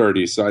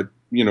 30. So I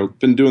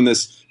been doing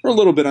this for a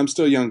little bit. I'm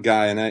still a young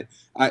guy, and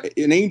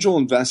an angel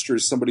investor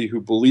is somebody who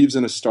believes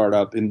in a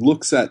startup and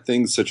looks at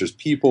things such as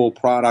people,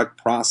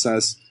 product,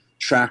 process,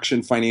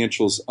 traction,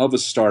 financials of a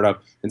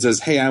startup and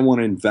says, hey, I want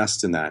to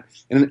invest in that.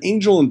 And an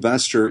angel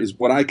investor is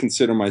what I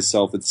consider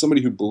myself. It's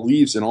somebody who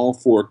believes in all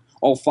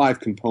 5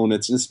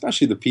 components, and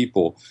especially the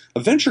people. A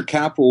venture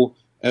capital,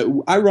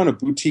 I run a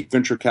boutique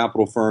venture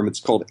capital firm.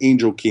 It's called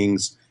Angel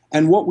Kings.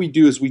 And what we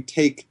do is we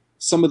take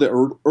some of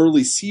the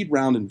early seed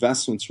round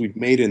investments we've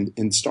made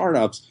in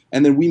startups,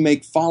 and then we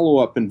make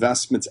follow-up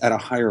investments at a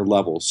higher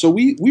level. So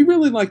we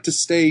really like to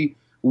stay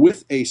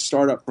with a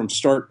startup from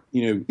start,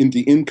 in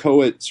the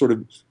inchoate sort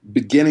of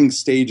beginning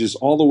stages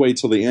all the way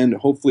till the end,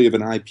 hopefully of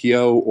an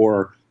IPO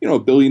or, a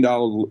 $1 billion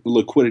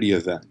liquidity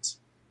event.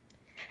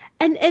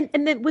 And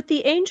then with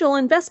the angel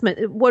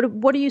investment, what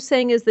are you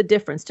saying is the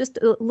difference? Just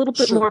a little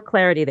bit more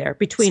clarity there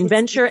between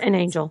venture and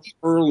angel.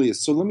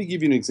 Earliest. So let me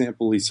give you an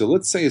example, Lisa.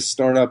 Let's say a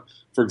startup,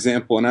 for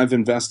example, and I've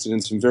invested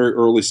in some very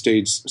early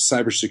stage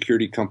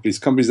cybersecurity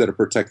companies that are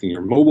protecting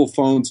your mobile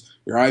phones,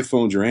 your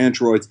iPhones, your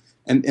Androids.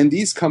 And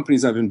these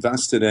companies I've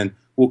invested in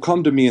will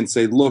come to me and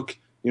say, look,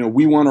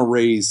 we want to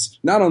raise,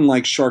 not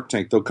unlike Shark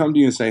Tank, they'll come to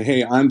you and say,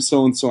 hey, I'm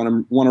so-and-so and I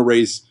want to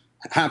raise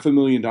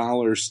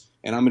 $500,000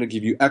 and I'm going to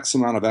give you X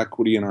amount of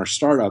equity in our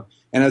startup.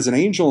 And as an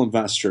angel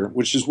investor,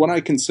 which is what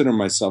I consider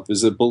myself,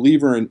 as a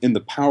believer in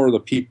the power of the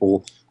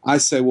people, I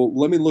say, well,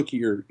 let me look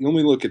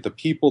at the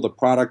people, the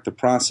product, the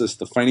process,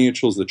 the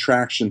financials, the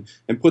traction,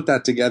 and put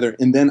that together,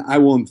 and then I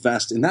will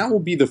invest. And that will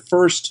be the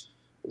first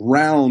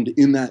round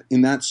in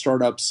that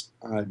startup's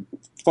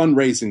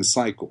fundraising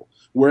cycle.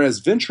 Whereas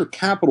venture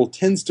capital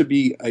tends to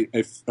be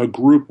a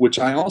group, which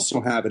I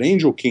also have at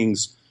Angel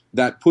Kings,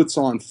 that puts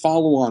on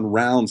follow-on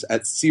rounds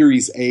at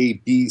Series A,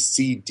 B,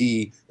 C,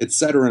 D, et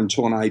cetera,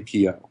 until an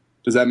IPO.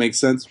 Does that make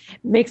sense?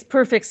 Makes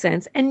perfect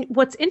sense. And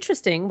what's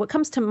interesting, what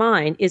comes to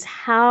mind is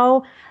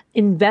how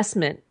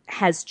investment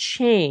has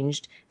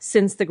changed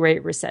since the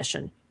Great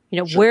Recession.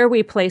 Sure. Where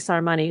we place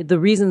our money, the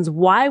reasons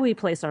why we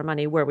place our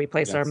money, where we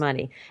place our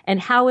money, and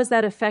how has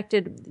that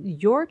affected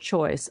your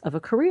choice of a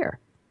career?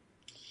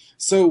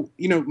 So,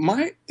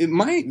 my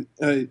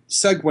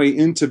segue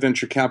into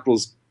venture capital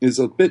is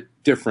a bit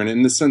different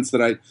in the sense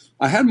that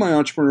I had my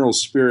entrepreneurial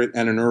spirit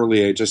at an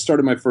early age. I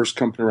started my first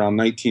company around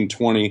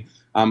 1920.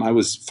 I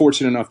was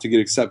fortunate enough to get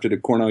accepted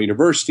at Cornell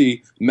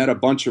University, met a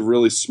bunch of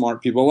really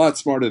smart people, a lot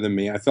smarter than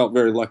me. I felt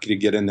very lucky to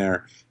get in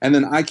there. And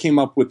then I came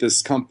up with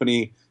this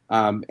company,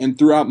 and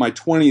throughout my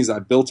 20s, I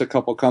built a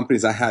couple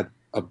companies. I had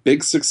a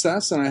big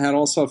success, and I had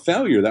also a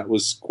failure that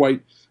was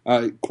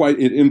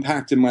it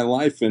impacted my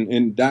life,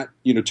 and that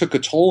took a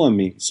toll on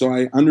me. So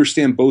I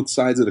understand both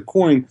sides of the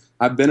coin.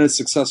 I've been a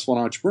successful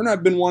entrepreneur.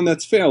 I've been one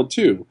that's failed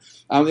too.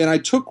 And I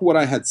took what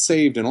I had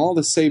saved and all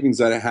the savings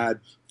that I had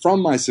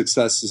from my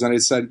successes, and I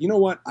said, you know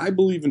what? I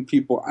believe in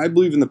people. I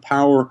believe in the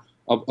power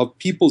of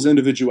people's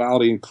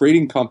individuality and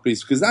creating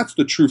companies, because that's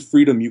the true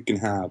freedom you can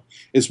have,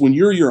 is when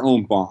you're your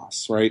own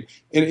boss, right?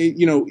 And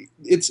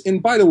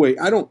and by the way,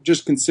 I don't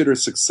just consider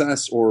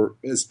success or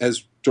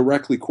as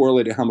directly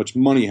correlated how much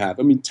money you have.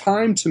 I mean,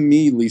 time to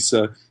me,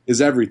 Lisa, is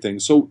everything.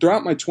 So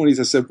throughout my 20s,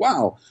 I said,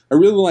 wow, I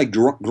really like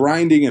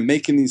grinding and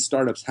making these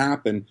startups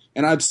happen.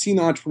 And I've seen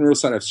the entrepreneurial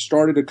side. I've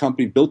started a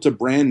company, built a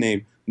brand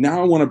name.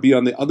 Now I want to be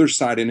on the other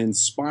side and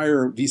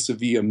inspire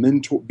vis-a-vis a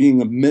mentor,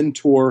 being a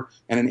mentor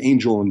and an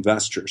angel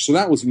investor. So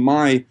that was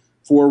my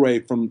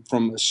foray from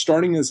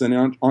starting as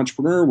an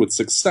entrepreneur with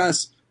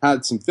success,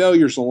 had some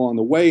failures along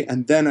the way,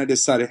 and then I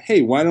decided,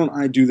 hey, why don't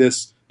I do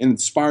this and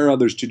inspire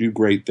others to do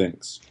great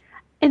things?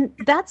 And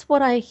that's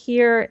what I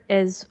hear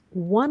as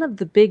one of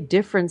the big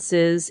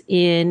differences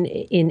in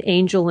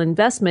angel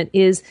investment,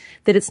 is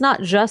that it's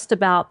not just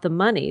about the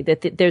money,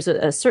 that there's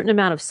a certain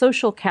amount of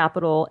social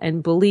capital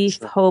and belief,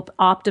 hope,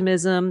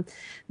 optimism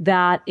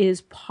that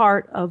is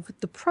part of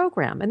the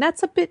program. And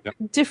that's a bit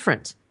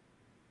different.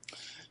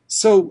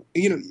 So,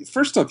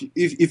 first off,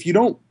 if you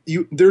don't,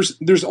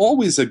 there's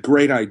always a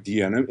great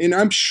idea. And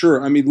I'm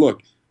sure,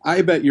 look,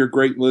 I bet your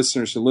great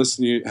listeners who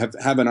listen to you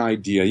have an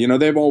idea.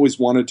 They've always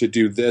wanted to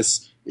do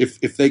this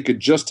if they could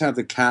just have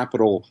the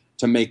capital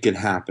to make it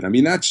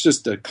happen. That's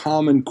just a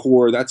common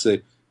core. That's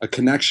a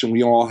connection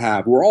we all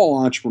have. We're all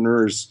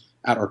entrepreneurs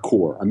at our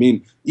core.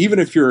 Even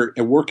if you're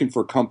working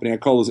for a company, I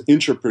call those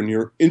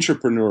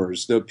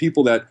entrepreneurs, the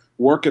people that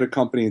work at a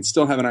company and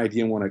still have an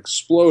idea and want to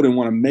explode and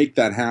want to make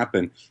that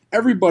happen.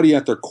 Everybody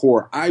at their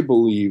core, I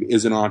believe,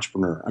 is an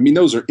entrepreneur.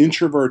 Those are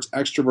introverts,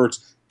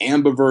 extroverts,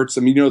 ambiverts.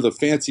 The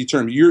fancy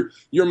term.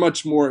 You're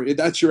much more,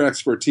 that's your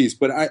expertise.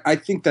 But I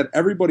think that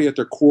everybody at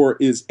their core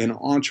is an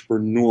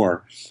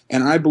entrepreneur.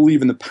 And I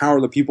believe in the power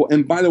of the people.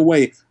 And by the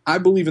way, I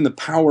believe in the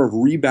power of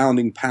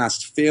rebounding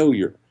past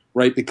failure,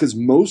 right? Because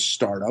most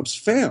startups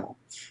fail.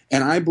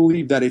 And I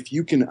believe that if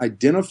you can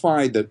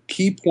identify the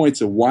key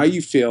points of why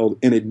you failed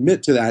and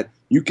admit to that,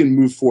 you can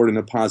move forward in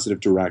a positive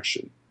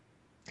direction.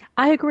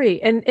 I agree.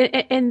 And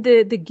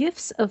the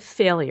gifts of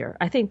failure,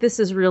 I think this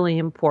is really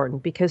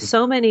important, because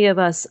so many of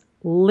us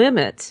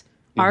limit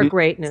our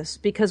greatness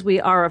because we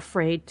are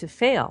afraid to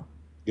fail.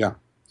 Yeah.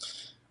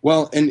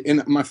 Well,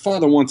 and my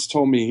father once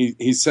told me,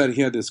 he said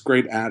he had this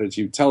great adage.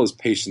 He would tell his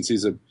patients,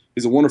 he's a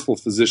wonderful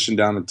physician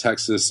down in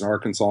Texas and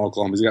Arkansas,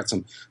 Oklahoma. He's got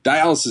some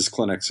dialysis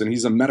clinics, and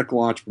he's a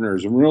medical entrepreneur.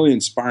 He's a really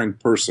inspiring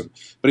person.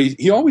 But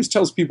he always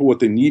tells people what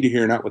they need to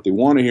hear, not what they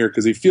want to hear,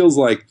 because he feels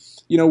like,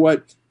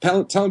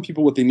 telling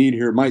people what they need to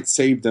hear might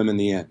save them in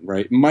the end,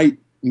 right? It might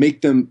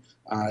make them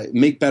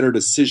make better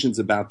decisions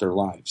about their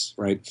lives,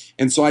 right?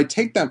 And so I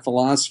take that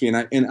philosophy,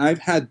 and I've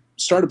had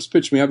startups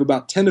pitch me. I have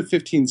about 10 to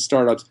 15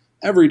 startups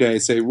every day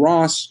say,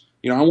 Ross,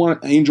 I want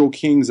Angel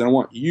Kings, and I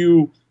want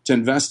you to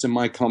invest in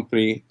my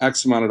company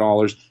X amount of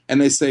dollars.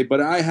 And they say,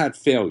 but I had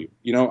failure.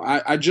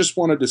 I just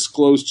want to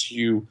disclose to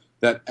you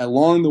that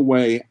along the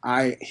way,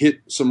 I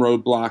hit some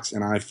roadblocks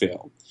and I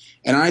failed.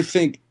 And I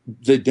think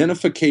the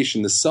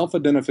identification, the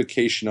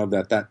self-identification of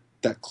that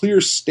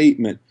clear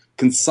statement,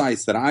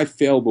 concise, that I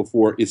failed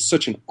before, is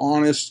such an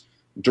honest,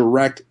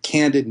 direct,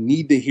 candid,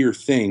 need-to-hear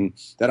thing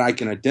that I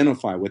can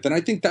identify with. And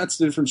I think that's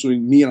the difference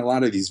between me and a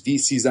lot of these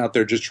VCs out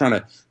there just trying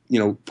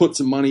to put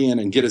some money in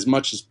and get as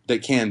much as they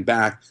can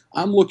back.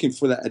 I'm looking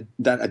for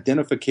that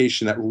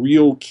identification, that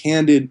real,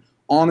 candid,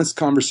 honest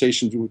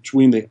conversation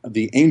between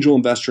the angel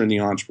investor and the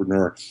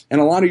entrepreneur. And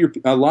a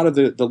lot of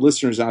the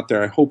listeners out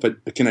there, I hope,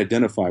 can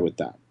identify with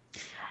that.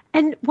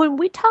 And when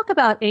we talk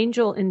about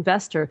angel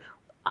investor,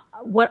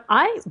 what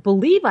I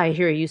believe I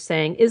hear you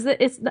saying is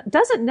that it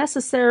doesn't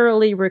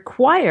necessarily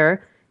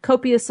require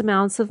copious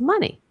amounts of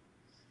money.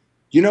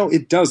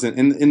 It doesn't.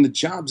 In the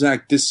Jobs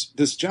Act,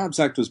 this Jobs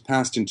Act was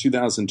passed in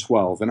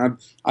 2012, and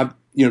I've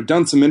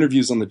done some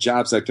interviews on the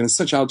Jobs Act, and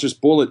essentially I'll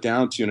just boil it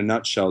down to you in a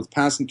nutshell. It's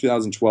passed in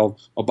 2012.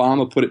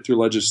 Obama put it through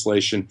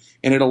legislation,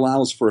 and it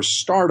allows for a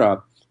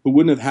startup who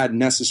wouldn't have had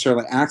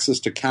necessarily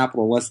access to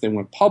capital unless they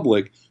went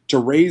public to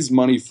raise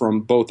money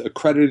from both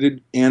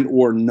accredited and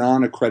or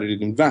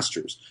non-accredited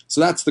investors. So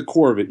that's the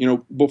core of it.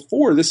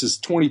 Before, this is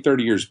 20,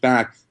 30 years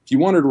back, if you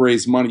wanted to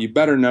raise money, you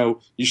better know,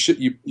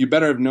 you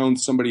better have known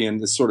somebody in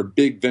this sort of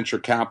big venture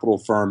capital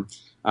firm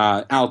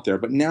out there.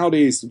 But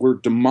nowadays, we're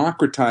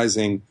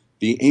democratizing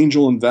the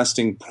angel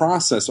investing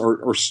process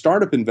or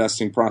startup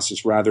investing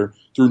process, rather,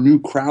 through new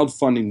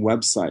crowdfunding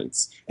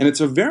websites. And it's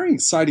a very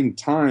exciting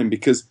time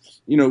because,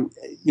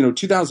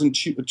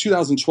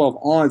 2012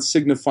 on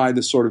signified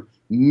this sort of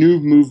new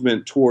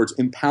movement towards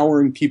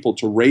empowering people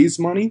to raise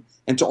money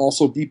and to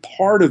also be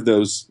part of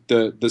the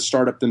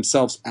startup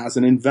themselves as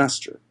an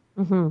investor.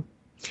 Mm-hmm.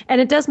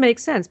 And it does make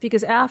sense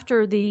because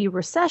after the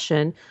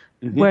recession,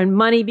 when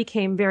money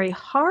became very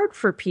hard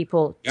for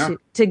people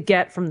to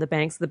get from the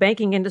banks, the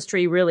banking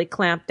industry really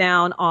clamped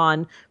down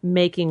on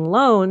making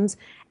loans.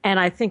 And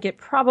I think it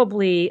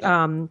probably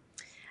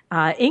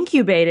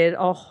incubated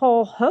a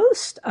whole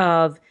host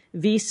of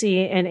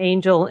VC and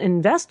angel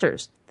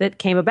investors that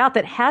came about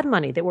that had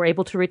money, that were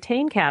able to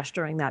retain cash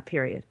during that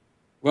period.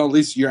 Well,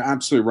 Lisa, you're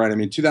absolutely right. I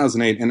mean,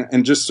 2008,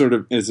 and just sort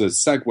of as a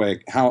segue,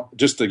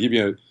 just to give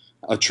you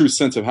a true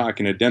sense of how I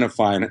can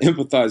identify and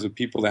empathize with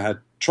people that had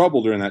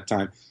trouble during that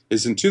time,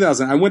 is in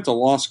 2000, I went to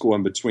law school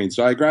in between.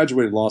 So I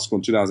graduated law school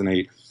in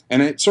 2008,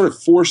 and it sort of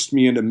forced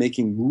me into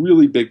making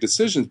really big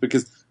decisions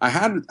because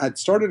I'd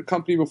started a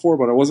company before,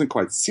 but I wasn't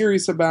quite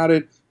serious about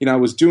it. I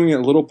was doing it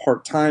a little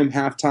part-time,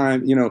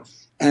 half-time,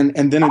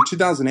 and then in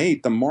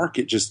 2008, the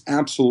market just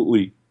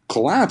absolutely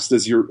collapsed,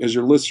 as your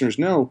listeners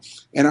know,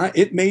 and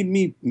it made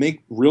me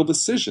make real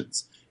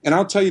decisions. And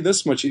I'll tell you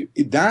this much,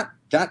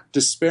 that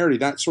disparity,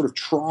 that sort of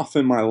trough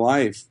in my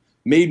life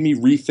made me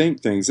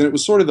rethink things. And it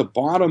was sort of the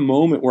bottom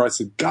moment where I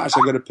said, gosh,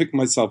 I got to pick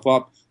myself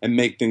up and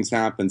make things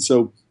happen.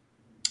 So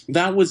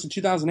that was in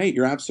 2008.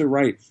 You're absolutely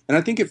right. And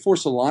I think it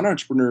forced a lot of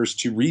entrepreneurs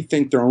to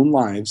rethink their own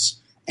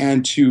lives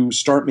and to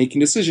start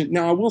making decisions.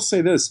 Now, I will say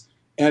this,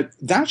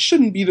 that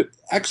shouldn't be the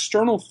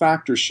external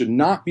factors should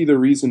not be the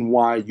reason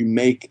why you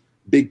make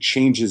big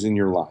changes in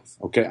your life.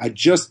 Okay.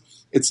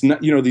 It's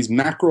not, these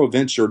macro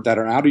events that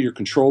are out of your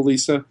control,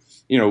 Lisa.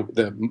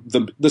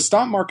 The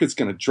stock market's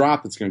going to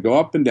drop. It's going to go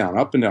up and down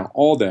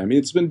all day. I mean,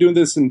 it's been doing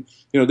this in,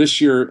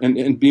 this year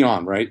and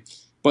beyond, right?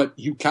 But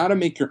you got to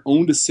make your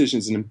own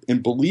decisions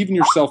and believe in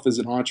yourself as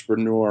an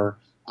entrepreneur.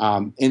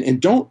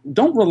 And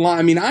don't rely.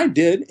 I mean, I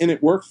did, and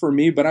it worked for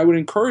me, but I would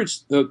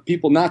encourage the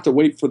people not to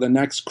wait for the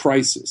next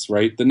crisis,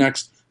 right? The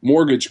next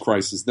mortgage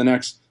crisis, the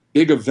next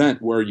big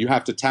event where you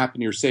have to tap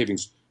into your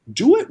savings.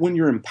 Do it when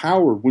you're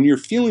empowered, when you're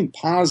feeling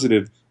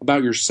positive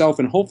about yourself,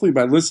 and hopefully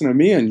by listening to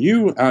me and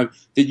you, that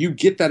you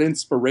get that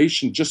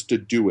inspiration just to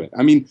do it.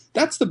 I mean,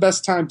 that's the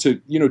best time to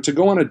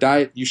go on a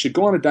diet. You should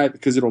go on a diet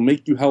because it'll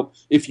make you help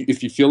if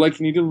you feel like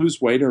you need to lose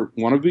weight or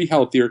want to be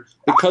healthier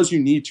because you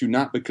need to,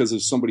 not because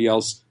of somebody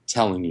else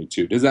telling you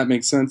to. Does that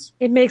make sense?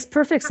 It makes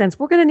perfect sense.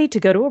 We're going to need to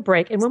go to a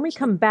break. And when we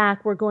come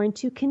back, we're going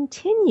to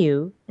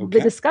continue the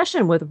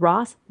discussion with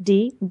Ross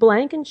D.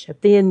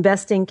 Blankenship, the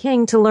investing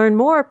king. To learn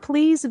more,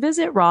 please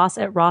visit Ross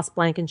at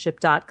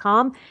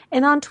rossblankenship.com.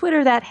 And on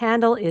Twitter, that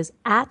handle is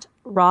at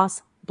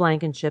Ross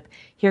Blankenship.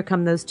 Here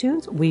come those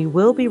tunes. We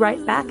will be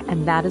right back.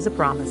 And that is a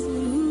promise.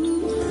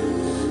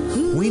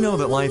 We know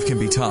that life can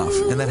be tough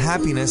and that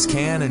happiness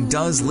can and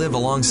does live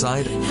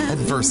alongside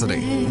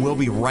adversity. We'll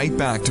be right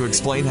back to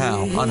explain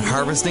how on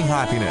Harvesting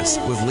Happiness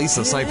with Lisa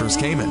Cyper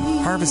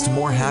Kamen. Harvest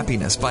more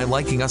happiness by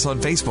liking us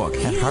on Facebook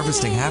at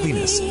Harvesting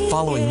Happiness,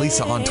 following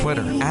Lisa on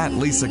Twitter at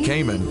Lisa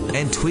Kamen,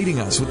 and tweeting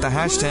us with the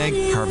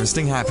hashtag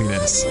Harvesting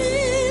Happiness.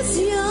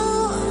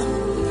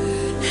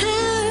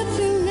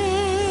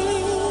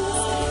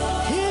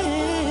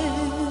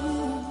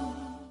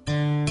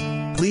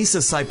 Lisa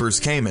Cyper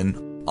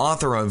Kamen,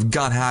 author of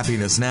Got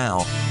Happiness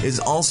Now, is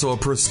also a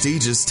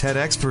prestigious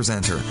TEDx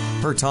presenter.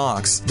 Her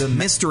talks, The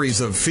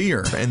Mysteries of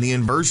Fear and the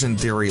Inversion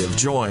Theory of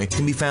Joy,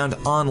 can be found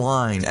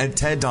online at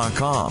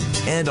TED.com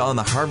and on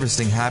the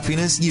Harvesting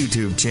Happiness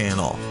YouTube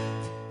channel.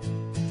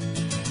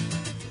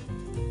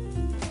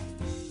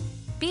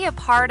 Be a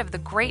part of the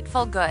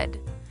Grateful Good.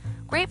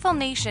 Grateful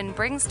Nation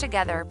brings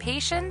together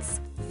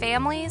patients,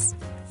 families,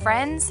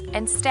 friends,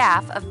 and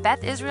staff of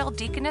Beth Israel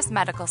Deaconess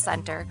Medical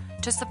Center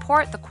to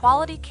support the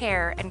quality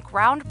care and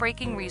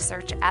groundbreaking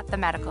research at the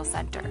medical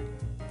center.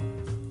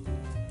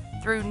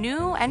 Through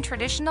new and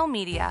traditional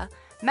media,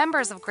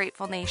 members of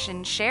Grateful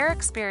Nation share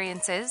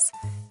experiences,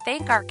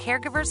 thank our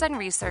caregivers and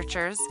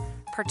researchers,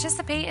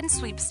 participate in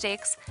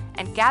sweepstakes,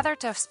 and gather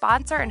to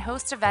sponsor and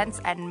host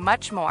events and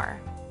much more.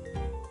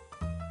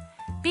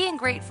 Being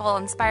grateful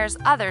inspires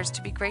others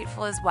to be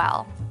grateful as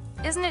well.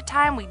 Isn't it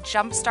time we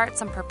jumpstart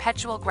some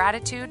perpetual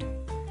gratitude?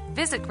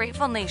 Visit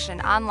Grateful Nation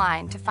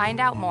online to find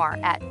out more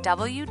at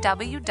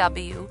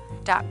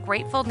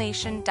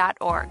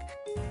www.gratefulnation.org.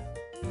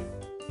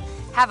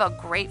 Have a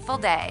grateful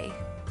day.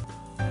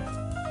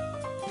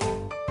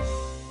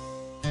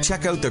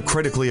 Check out the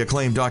critically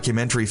acclaimed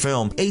documentary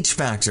film H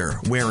Factor,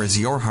 Where Is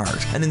Your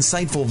Heart? An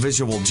insightful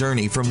visual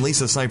journey from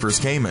Lisa Cyper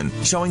Kamen,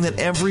 showing that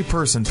every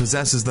person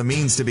possesses the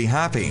means to be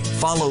happy.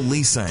 Follow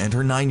Lisa and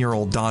her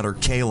 9-year-old daughter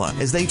Kayla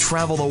as they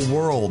travel the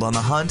world on the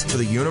hunt for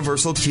the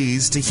universal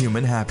keys to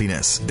human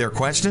happiness. Their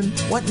question?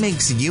 What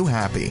makes you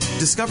happy?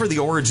 Discover the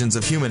origins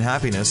of human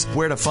happiness,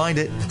 where to find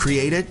it,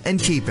 create it,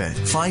 and keep it.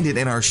 Find it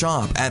in our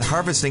shop at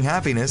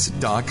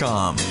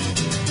harvestinghappiness.com.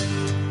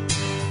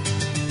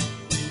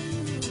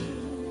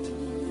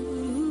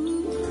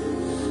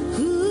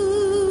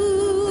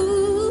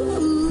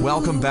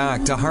 Welcome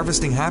back to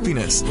Harvesting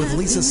Happiness with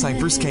Lisa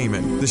Cyper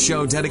Kamen, the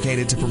show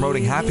dedicated to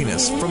promoting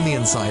happiness from the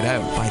inside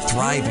out by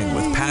thriving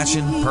with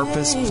passion,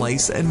 purpose,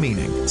 place, and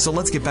meaning. So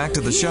let's get back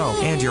to the show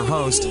and your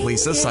host,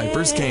 Lisa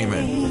Cyper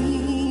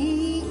Kamen.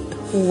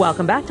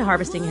 Welcome back to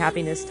Harvesting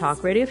Happiness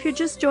Talk Radio. If you're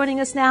just joining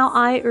us now,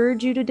 I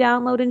urge you to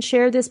download and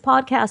share this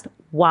podcast.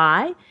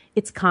 Why?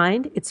 It's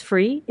kind, it's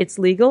free, it's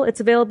legal, it's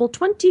available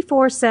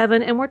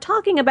 24/7, and we're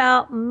talking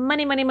about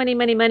money,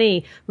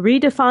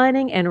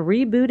 redefining and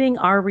rebooting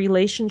our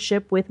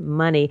relationship with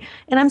money.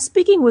 And I'm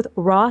speaking with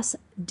Ross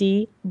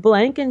D.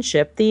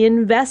 Blankenship, the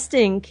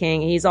investing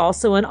king. He's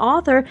also an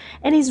author,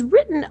 and he's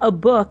written a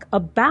book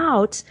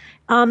about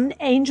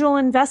angel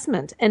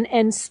investment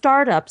and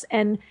startups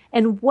and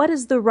what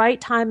is the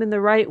right time and the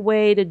right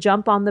way to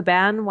jump on the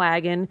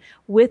bandwagon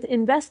with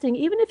investing,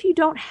 even if you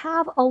don't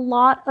have a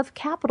lot of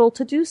capital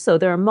to do so.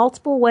 There are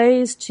multiple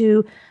ways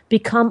to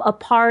become a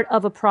part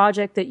of a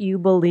project that you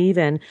believe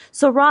in.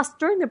 So, Ross,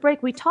 during the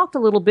break, we talked a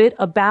little bit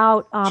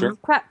about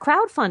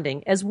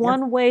crowdfunding as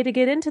one way to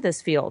get into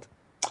this field.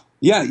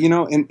 Yeah,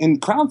 and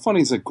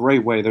crowdfunding is a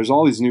great way. There's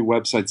all these new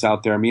websites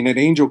out there. I mean, at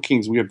Angel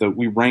Kings,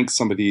 we rank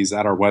some of these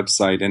at our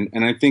website,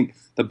 and I think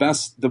the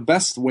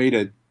best way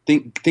to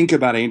think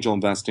about angel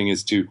investing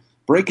is to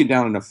break it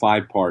down into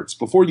 5 parts.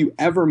 Before you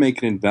ever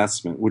make an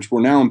investment, which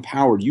you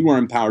are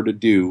empowered to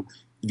do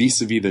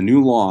vis-a-vis the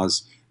new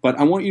laws. But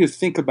I want you to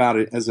think about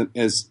it as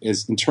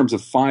in terms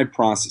of 5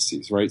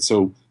 processes, right?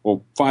 So,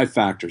 5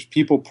 factors: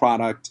 people,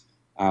 product,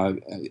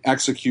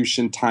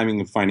 execution,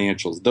 timing, and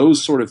financials.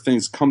 Those sort of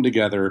things come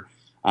together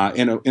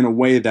in a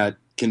way that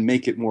can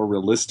make it more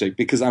realistic.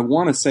 Because I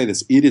want to say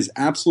this, it is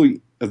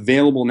absolutely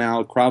available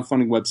now.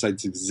 Crowdfunding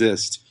websites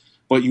exist,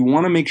 but you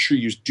want to make sure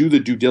you do the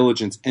due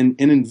diligence and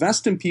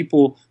invest in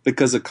people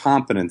because of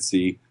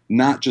competency,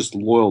 not just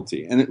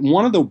loyalty. And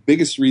one of the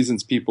biggest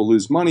reasons people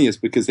lose money is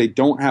because they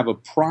don't have a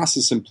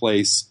process in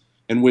place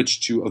in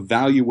which to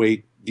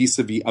evaluate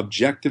vis-a-vis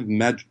objective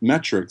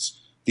metrics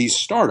these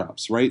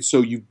startups, right? So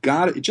you've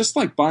got it, just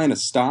like buying a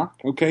stock,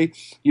 okay?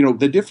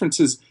 The difference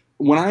is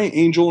when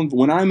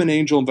I'm an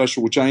angel investor,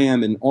 which I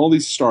am in all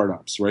these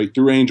startups, right,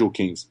 through Angel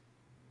Kings,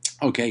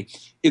 okay,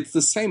 it's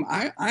the same.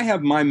 I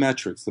have my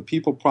metrics, the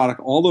people,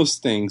 product, all those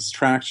things,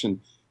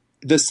 traction,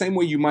 the same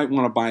way you might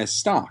want to buy a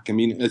stock. I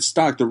mean, a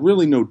stock, they're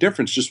really no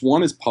difference. Just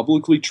one is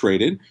publicly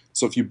traded.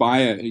 So if you buy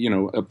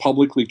a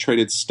publicly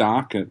traded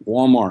stock at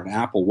Walmart,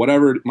 Apple,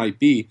 whatever it might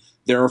be,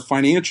 there are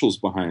financials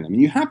behind them.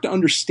 And you have to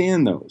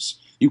understand those.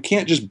 You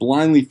can't just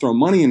blindly throw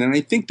money in. And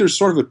I think there's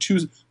sort of a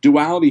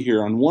duality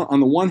here. On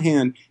the one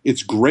hand,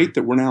 it's great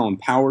that we're now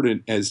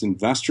empowered as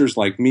investors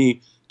like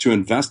me to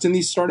invest in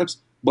these startups.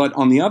 But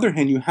on the other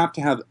hand, you have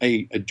to have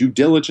a due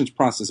diligence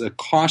process, a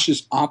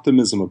cautious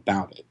optimism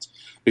about it.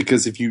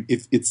 Because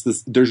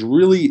there's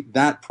really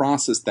that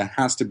process that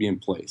has to be in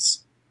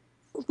place.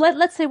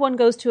 Let's say one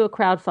goes to a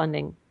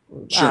crowdfunding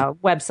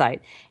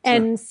website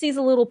and sees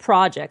a little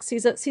project,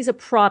 sees a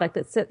product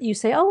that you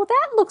say, oh,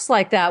 that looks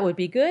like that would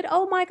be good.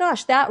 Oh my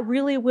gosh, that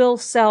really will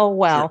sell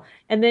well. Sure.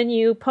 And then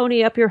you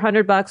pony up your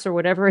 $100 or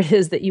whatever it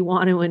is that you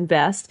want to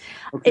invest.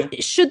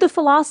 Okay. Should the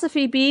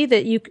philosophy be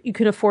that you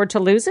can afford to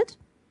lose it?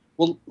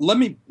 Well, let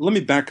me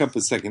back up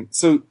a second.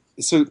 So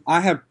I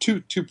have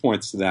two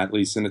points to that,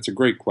 Lisa, and it's a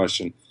great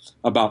question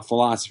about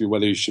philosophy,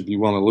 whether you should be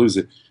willing to lose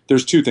it.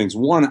 There's 2 things.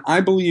 One,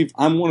 I believe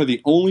I'm one of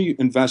the only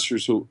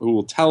investors who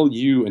will tell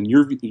you and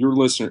your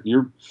listener,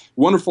 your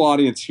wonderful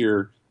audience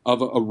here,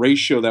 of a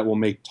ratio that will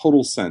make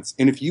total sense.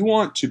 And if you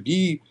want to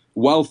be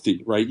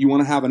wealthy, right, you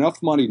want to have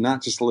enough money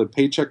not just to live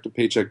paycheck to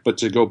paycheck, but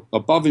to go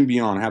above and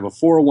beyond, have a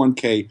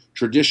 401k,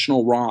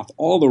 traditional Roth,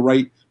 all the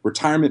right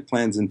retirement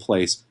plans in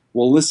place.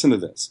 Well, listen to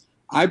this.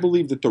 I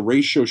believe that the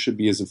ratio should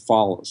be as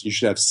follows. You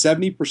should have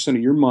 70%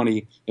 of your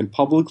money in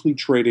publicly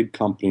traded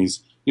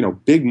companies,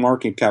 big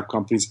market cap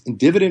companies, and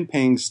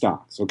dividend-paying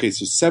stocks. Okay,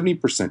 so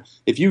 70%.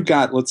 If you've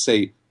got, let's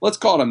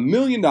call it $1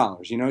 million.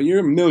 You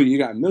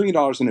got $1 million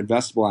in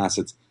investable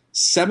assets.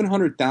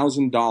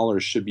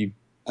 $700,000 should be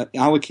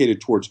allocated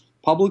towards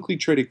publicly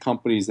traded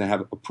companies that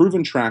have a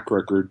proven track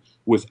record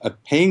with a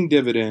paying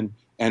dividend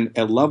and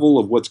a level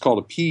of what's called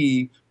a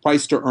PE,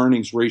 price to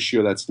earnings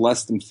ratio, that's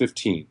less than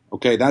 15.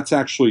 Okay, that's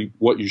actually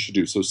what you should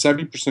do. So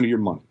 70% of your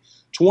money.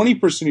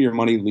 20% of your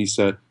money,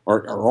 Lisa,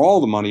 or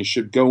all the money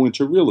should go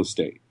into real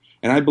estate.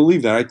 And I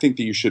believe that. I think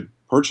that you should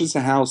purchase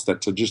a house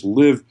that to just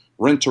live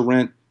rent to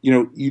rent.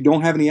 You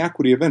don't have any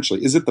equity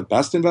eventually. Is it the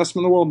best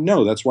investment in the world?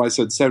 No. That's why I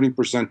said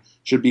 70%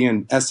 should be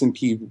in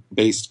S&P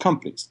based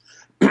companies.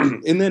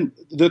 And then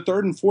the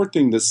third and fourth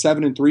thing, the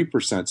 7 and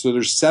 3%. So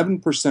there's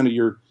 7% of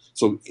your,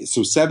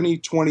 so 70,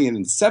 20, and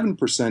then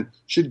 7%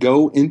 should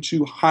go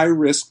into high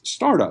risk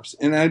startups.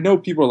 And I know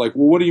people are like,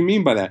 well, what do you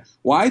mean by that?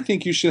 Well, I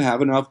think you should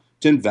have enough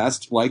to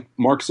invest like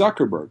Mark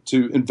Zuckerberg,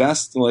 to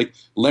invest like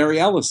Larry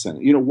Ellison.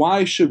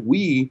 Why should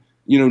we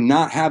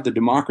not have the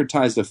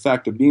democratized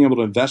effect of being able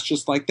to invest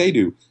just like they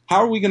do? How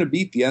are we going to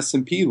beat the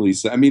S&P,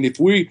 Lisa? I mean,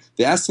 the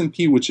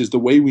S&P, which is the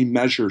way we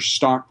measure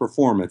stock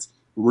performance,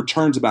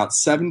 returns about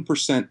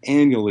 7%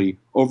 annually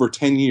over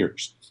 10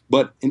 years.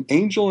 But in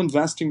angel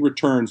investing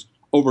returns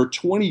over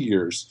 20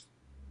 years,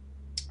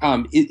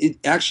 it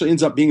actually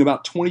ends up being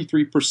about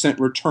 23%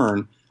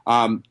 return,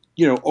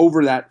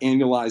 over that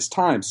annualized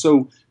time.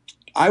 So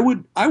I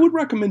would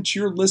recommend to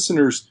your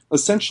listeners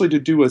essentially to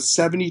do a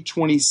 70,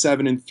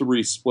 27, and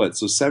 3 split.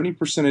 So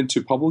 70%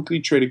 into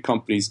publicly traded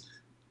companies,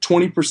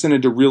 20%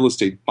 into real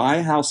estate. Buy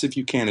a house if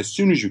you can, as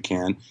soon as you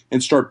can,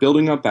 and start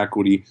building up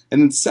equity.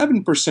 And then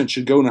 7%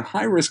 should go into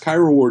high risk, high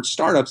reward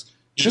startups,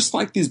 just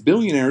like these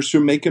billionaires who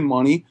are making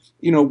money,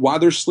 while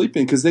they're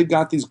sleeping, because they've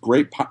got these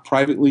great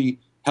privately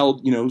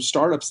held,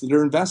 startups that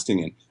they're investing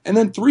in. And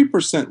then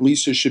 3%,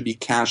 Lisa, should be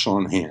cash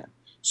on hand.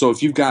 So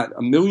if you've got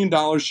 $1 million,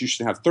 you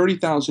should have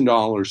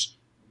 $30,000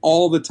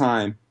 all the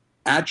time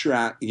at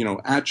your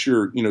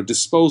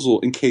disposal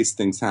in case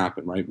things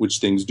happen, right? Which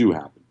things do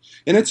happen.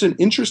 And it's an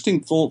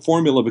interesting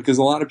formula because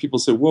a lot of people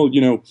say, well,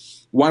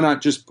 why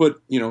not just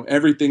put,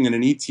 everything in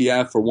an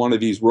ETF or one of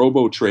these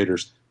robo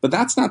traders? But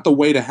that's not the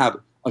way to have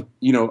a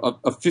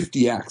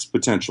 50x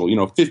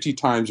potential, 50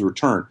 times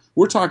return.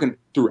 We're talking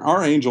through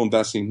our angel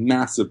investing,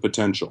 massive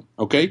potential.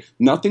 Okay.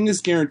 Nothing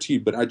is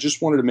guaranteed, but I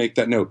just wanted to make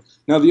that note.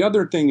 Now, the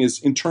other thing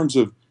is in terms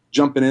of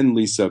jumping in,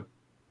 Lisa,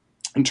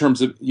 in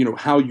terms of,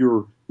 how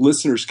your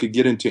listeners could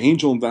get into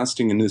angel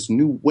investing in this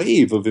new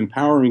wave of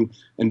empowering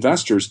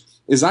investors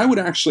is I would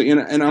actually, and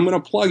I'm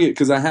going to plug it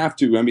because I have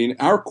to. I mean,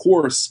 our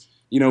course,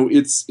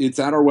 it's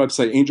at our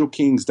website,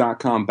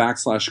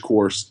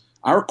 angelkings.com/course.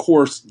 Our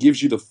course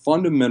gives you the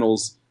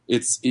fundamentals.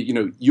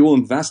 You'll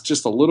invest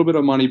just a little bit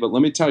of money, but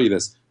let me tell you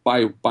this,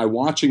 by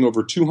watching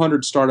over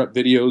 200 startup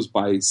videos,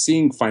 by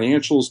seeing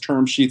financials,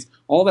 term sheets,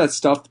 all that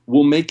stuff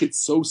will make it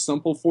so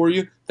simple for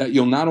you that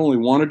you'll not only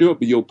want to do it,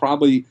 but you'll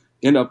probably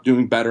end up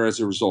doing better as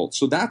a result.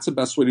 So that's the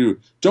best way to do it.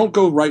 Don't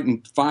go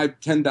writing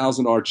 $5,000,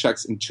 $10,000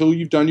 checks until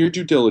you've done your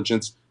due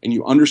diligence and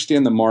you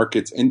understand the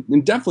markets, and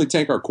definitely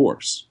take our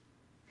course.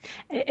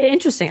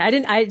 Interesting.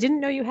 I didn't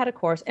know you had a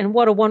course, and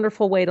what a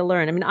wonderful way to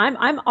learn. I mean,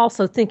 I'm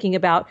also thinking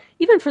about,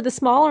 even for the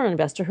smaller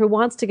investor who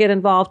wants to get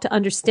involved to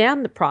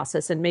understand the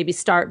process and maybe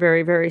start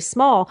very, very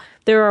small,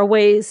 there are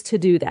ways to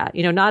do that.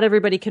 Not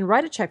everybody can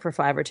write a check for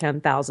 $5,000 or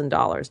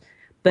 $10,000,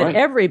 but right.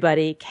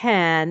 Everybody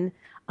can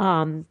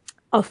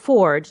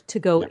afford to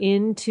go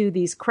into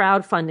these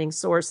crowdfunding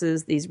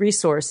sources, these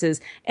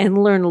resources,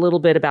 and learn a little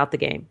bit about the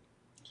game.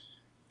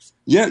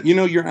 Yeah,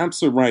 you're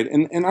absolutely right.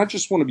 And I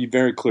just want to be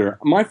very clear.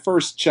 My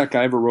first check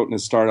I ever wrote in a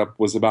startup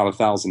was about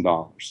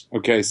 $1,000.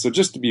 Okay, so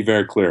just to be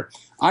very clear,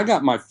 I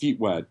got my feet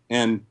wet,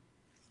 and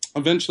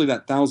eventually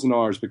that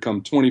 $1,000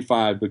 become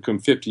 25, become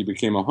 50,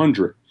 became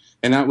 100.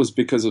 And that was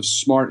because of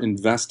smart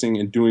investing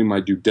and doing my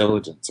due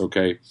diligence,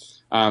 okay?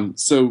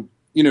 So,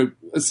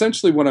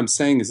 essentially what I'm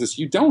saying is this: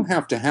 you don't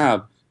have to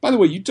have, by the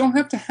way, you don't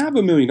have to have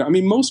 $1 million. I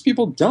mean, most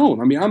people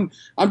don't. I mean,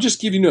 I'm just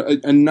giving you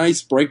a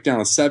nice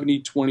breakdown of 70,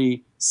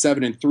 20,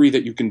 7, and 3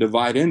 that you can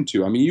divide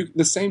into. I mean,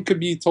 the same could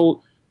be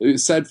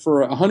said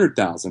for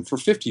 100,000, for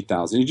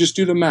 50,000. You just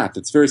do the math.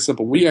 It's very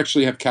simple. We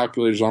actually have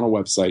calculators on our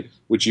website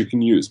which you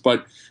can use.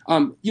 But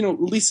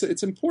Lisa,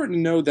 it's important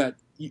to know that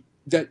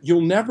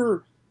you'll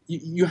never.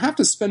 You have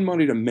to spend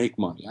money to make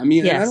money. I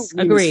mean, yes, I don't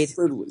mean agreed. this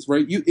frivolous,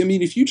 right?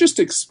 If you just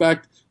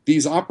expect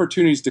these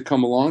opportunities to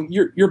come along,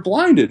 you're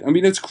blinded. I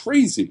mean, it's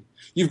crazy.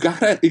 You've got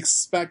to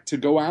expect to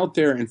go out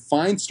there and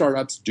find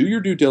startups, do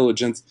your due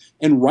diligence,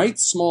 and write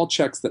small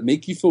checks that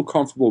make you feel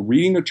comfortable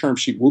reading a term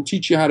sheet. We'll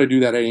teach you how to do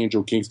that at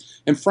Angel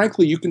Kings. And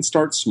frankly, you can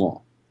start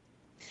small.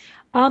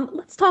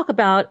 Let's talk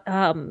about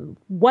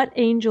what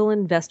angel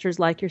investors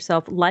like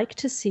yourself like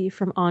to see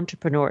from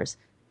entrepreneurs.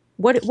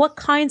 What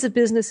kinds of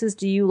businesses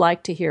do you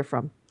like to hear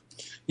from?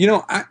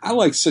 I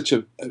like such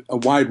a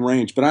wide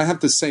range, but I have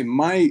to say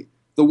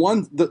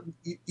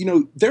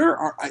there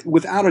are,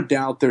 without a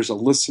doubt, there's a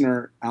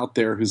listener out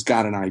there who's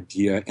got an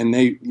idea, and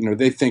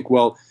they think,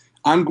 well,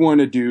 I'm going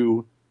to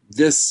do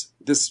this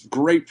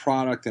great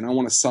product and I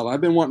want to sell it. I've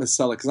been wanting to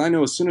sell it because I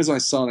know as soon as I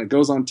sell it, it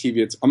goes on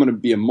TV, I'm going to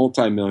be a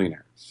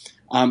multimillionaire.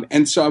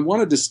 And so I want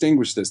to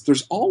distinguish this.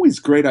 There's always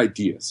great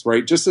ideas,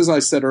 right? Just as I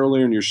said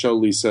earlier in your show,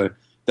 Lisa,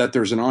 that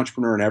there's an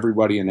entrepreneur in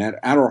everybody, and at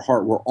our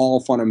heart, we're all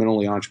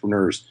fundamentally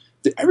entrepreneurs.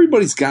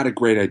 Everybody's got a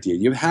great idea.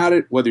 You've had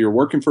it, whether you're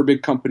working for a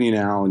big company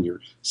now and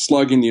you're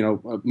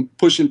slugging,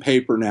 pushing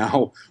paper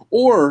now,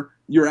 or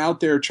you're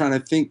out there trying to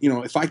think,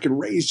 if I could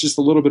raise just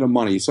a little bit of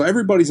money. So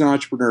everybody's an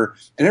entrepreneur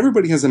and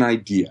everybody has an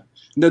idea.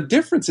 The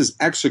difference is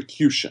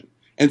execution.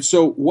 And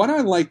so what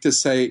I like to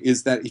say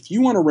is that if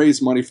you want to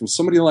raise money from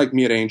somebody like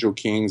me at Angel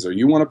Kings, or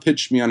you want to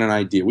pitch me on an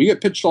idea, we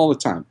get pitched all the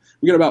time.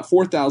 We get about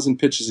 4,000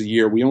 pitches a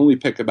year. We only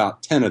pick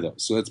about 10 of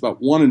those. So that's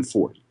about 1 in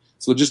 40.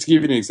 So just to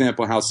give you an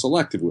example of how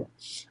selective we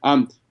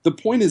are. The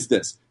point is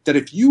this, that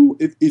if you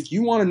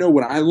want to know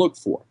what I look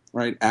for,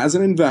 right, as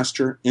an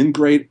investor in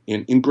great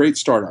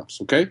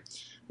startups, okay,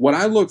 what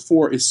I look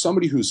for is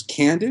somebody who's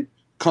candid,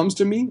 comes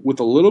to me with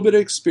a little bit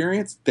of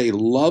experience. They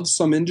love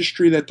some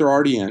industry that they're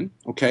already in,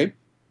 okay?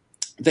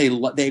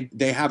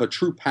 They have a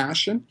true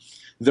passion.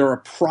 They're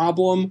a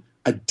problem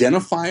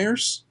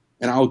identifiers,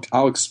 and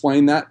I'll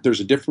explain that.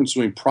 There's a difference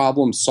between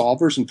problem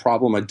solvers and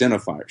problem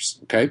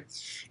identifiers, okay?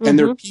 Mm-hmm. And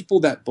they're people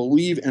that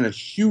believe in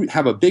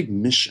have a big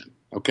mission,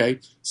 okay?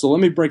 So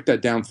let me break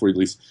that down for you,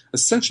 Lisa.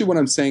 Essentially what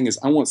I'm saying is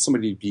I want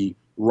somebody to be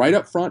right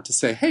up front to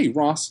say, hey,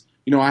 Ross,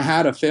 I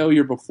had a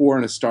failure before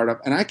in a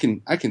startup, and I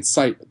can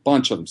cite a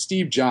bunch of them.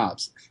 Steve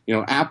Jobs,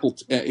 Apple,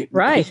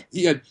 right?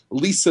 He had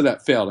Lisa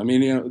that failed. I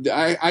mean,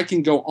 I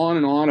can go on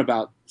and on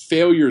about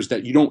failures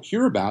that you don't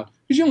hear about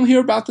because you only hear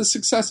about the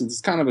successes.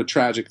 It's kind of a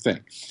tragic thing.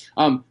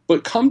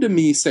 But come to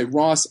me, say,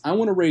 Ross, I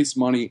want to raise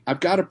money.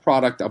 I've got a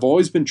product I've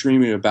always been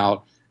dreaming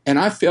about, and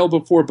I failed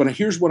before, but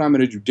here's what I'm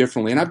going to do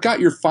differently. And I've got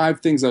your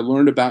 5 things I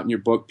learned about in your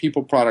book: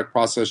 people, product,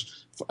 process,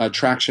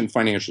 attraction,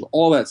 financial,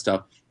 all that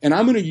stuff. And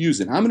I'm going to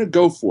use it. I'm going to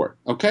go for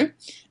it, okay?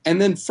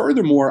 And then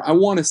furthermore, I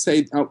want to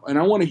say, and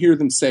I want to hear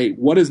them say,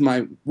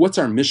 what's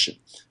our mission?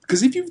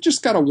 Because if you've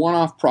just got a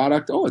one-off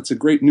product, it's a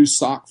great new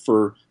sock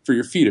for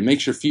your feet, it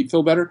makes your feet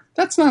feel better,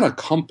 that's not a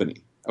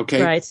company,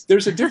 okay? Right.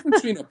 There's a difference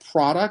between a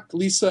product,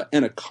 Lisa,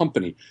 and a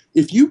company.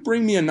 If you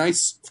bring me a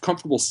nice,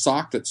 comfortable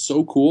sock that's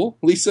so cool,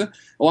 Lisa,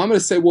 I'm going to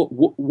say, well,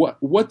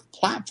 what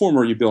platform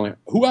are you building?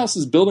 Who else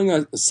is building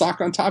a sock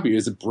on top of you?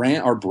 Is it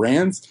our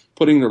brands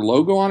putting their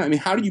logo on it? I mean,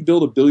 how do you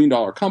build $1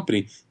 billion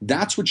company?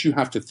 That's what you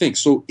have to think.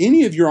 So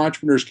any of your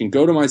entrepreneurs can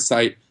go to my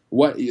site.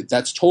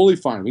 That's totally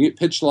fine. We get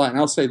pitched a lot, and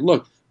I'll say,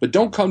 look, but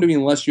don't come to me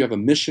unless you have a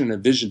mission and a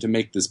vision to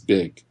make this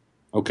big,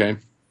 okay?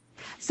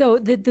 So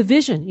the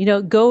vision,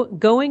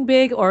 going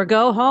big or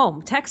go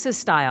home, Texas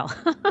style.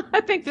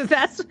 I think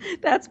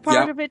that's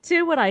part of it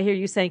too, what I hear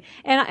you saying.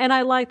 And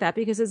I like that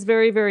because it's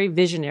very, very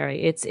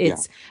visionary.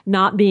 It's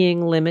not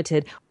being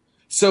limited.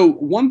 So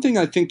one thing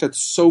I think that's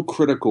so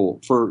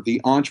critical for the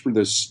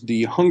entrepreneur,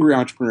 the hungry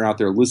entrepreneur out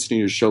there listening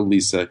to your show,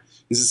 Lisa,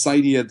 is this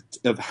idea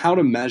of how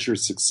to measure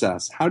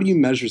success. How do you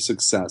measure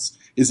success?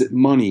 Is it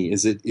money?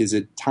 Is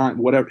it time?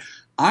 Whatever.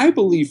 I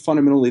believe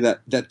fundamentally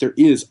that there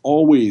is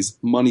always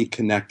money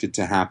connected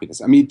to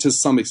happiness. I mean, to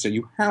some extent,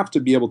 you have to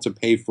be able to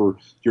pay for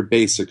your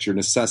basics, your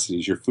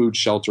necessities, your food,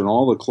 shelter, and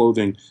all the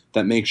clothing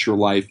that makes your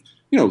life,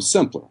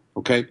 simpler.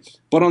 Okay.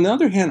 But on the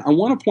other hand, I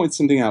want to point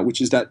something out, which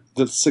is that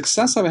the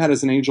success I've had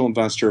as an angel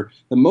investor,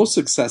 the most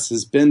success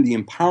has been the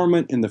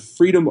empowerment and the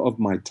freedom of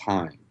my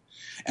time.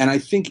 And I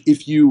think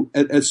if you,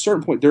 at a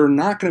certain point, there are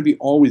not going to be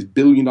always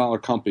billion-dollar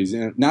companies.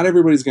 Not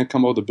everybody's going to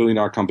come up with a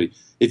billion-dollar company.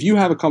 If you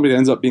have a company that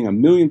ends up being $1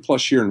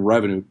 million+ year in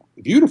revenue,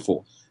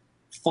 beautiful.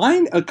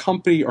 Find a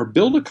company or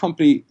build a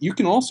company. You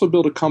can also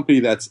build a company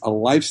that's a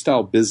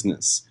lifestyle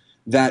business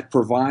that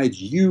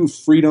provides you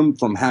freedom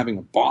from having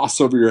a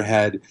boss over your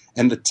head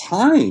and the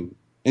time,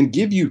 and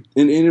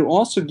it'll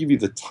also give you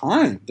the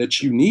time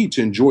that you need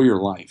to enjoy your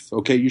life.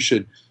 Okay, you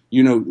should.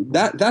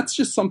 That's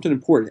just something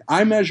important.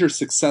 I measure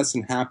success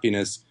and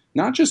happiness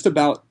not just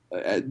about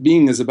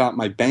about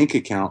my bank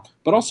account,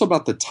 but also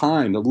about the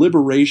time, the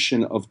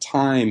liberation of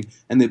time,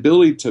 and the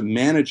ability to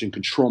manage and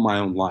control my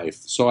own life.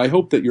 So I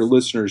hope that your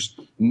listeners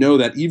know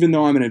that even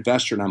though I'm an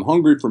investor and I'm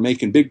hungry for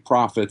making big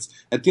profits,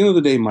 at the end of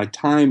the day, my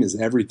time is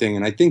everything.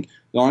 And I think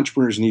the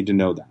entrepreneurs need to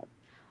know that.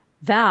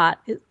 That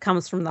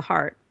comes from the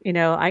heart.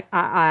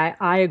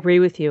 I agree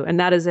with you, and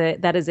that is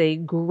a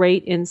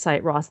great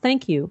insight, Ross.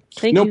 Thank you.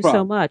 Thank you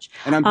so much.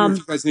 And I'm here if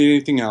you guys need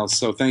anything else.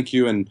 So thank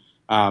you. And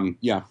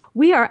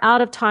we are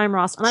out of time,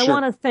 Ross, and I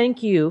want to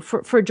thank you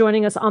for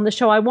joining us on the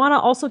show. I want to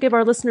also give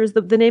our listeners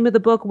the name of the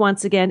book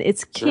once again.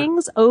 It's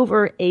Kings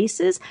Over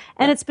Aces,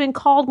 and it's been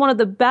called one of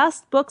the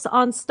best books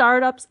on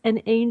startups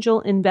and angel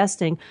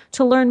investing.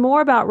 To learn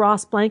more about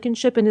Ross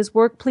Blankenship and his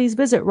work, please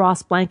visit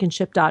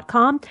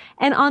rossblankenship.com.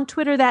 And on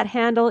Twitter, that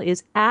handle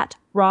is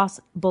 @Ross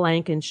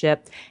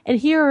Blankenship. And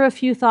here are a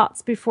few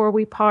thoughts before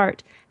we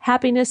part.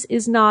 Happiness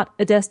is not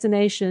a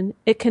destination.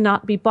 It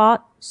cannot be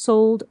bought,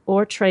 sold,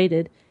 or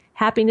traded.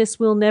 Happiness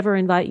will never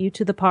invite you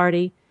to the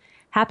party.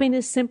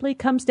 Happiness simply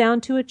comes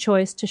down to a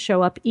choice to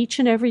show up each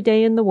and every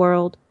day in the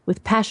world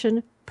with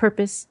passion,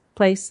 purpose,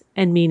 place,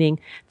 and meaning.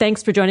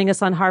 Thanks for joining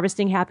us on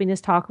Harvesting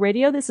Happiness Talk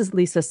Radio. This is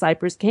Lisa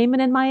Cyper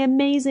Kamen and my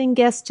amazing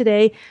guests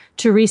today,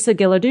 Teresa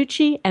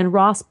Ghilarducci and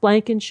Ross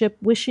Blankenship,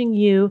 wishing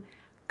you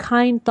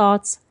kind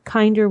thoughts,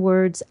 kinder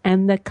words,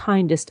 and the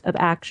kindest of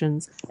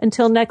actions.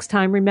 Until next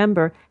time,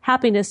 remember,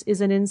 happiness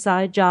is an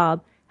inside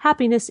job.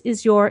 Happiness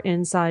is your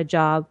inside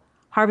job.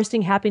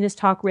 Harvesting Happiness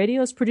Talk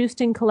Radio is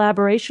produced in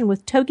collaboration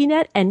with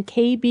TogiNet and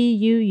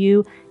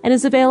KBUU and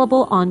is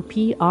available on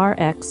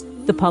PRX,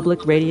 the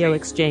Public Radio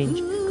Exchange.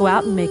 Go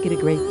out and make it a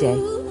great day.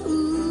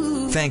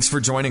 Thanks for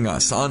joining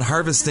us on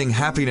Harvesting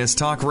Happiness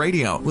Talk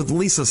Radio with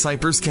Lisa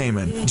Cyper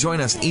Kamen. Join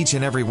us each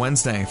and every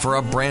Wednesday for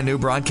a brand new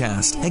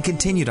broadcast and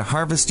continue to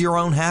harvest your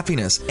own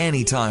happiness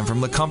anytime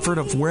from the comfort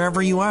of wherever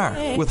you are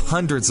with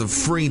hundreds of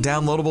free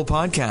downloadable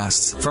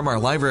podcasts from our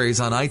libraries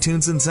on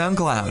iTunes and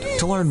SoundCloud.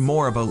 To learn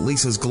more about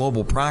Lisa's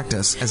global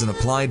practice as an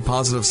applied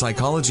positive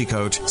psychology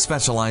coach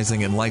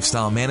specializing in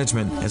lifestyle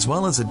management as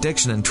well as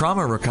addiction and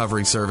trauma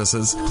recovery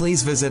services,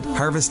 please visit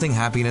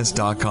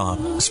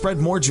harvestinghappiness.com. Spread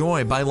more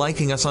joy by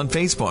liking us on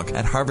Facebook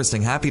at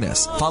Harvesting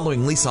Happiness,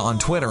 following Lisa on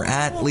Twitter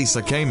at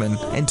Lisa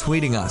Kamen, and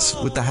tweeting us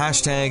with the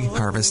hashtag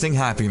Harvesting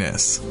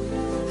Happiness.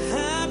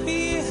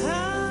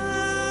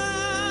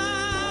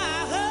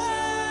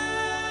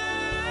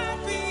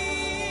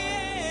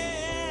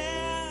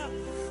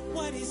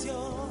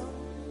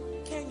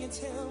 Can you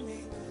tell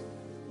me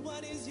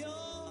what is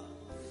your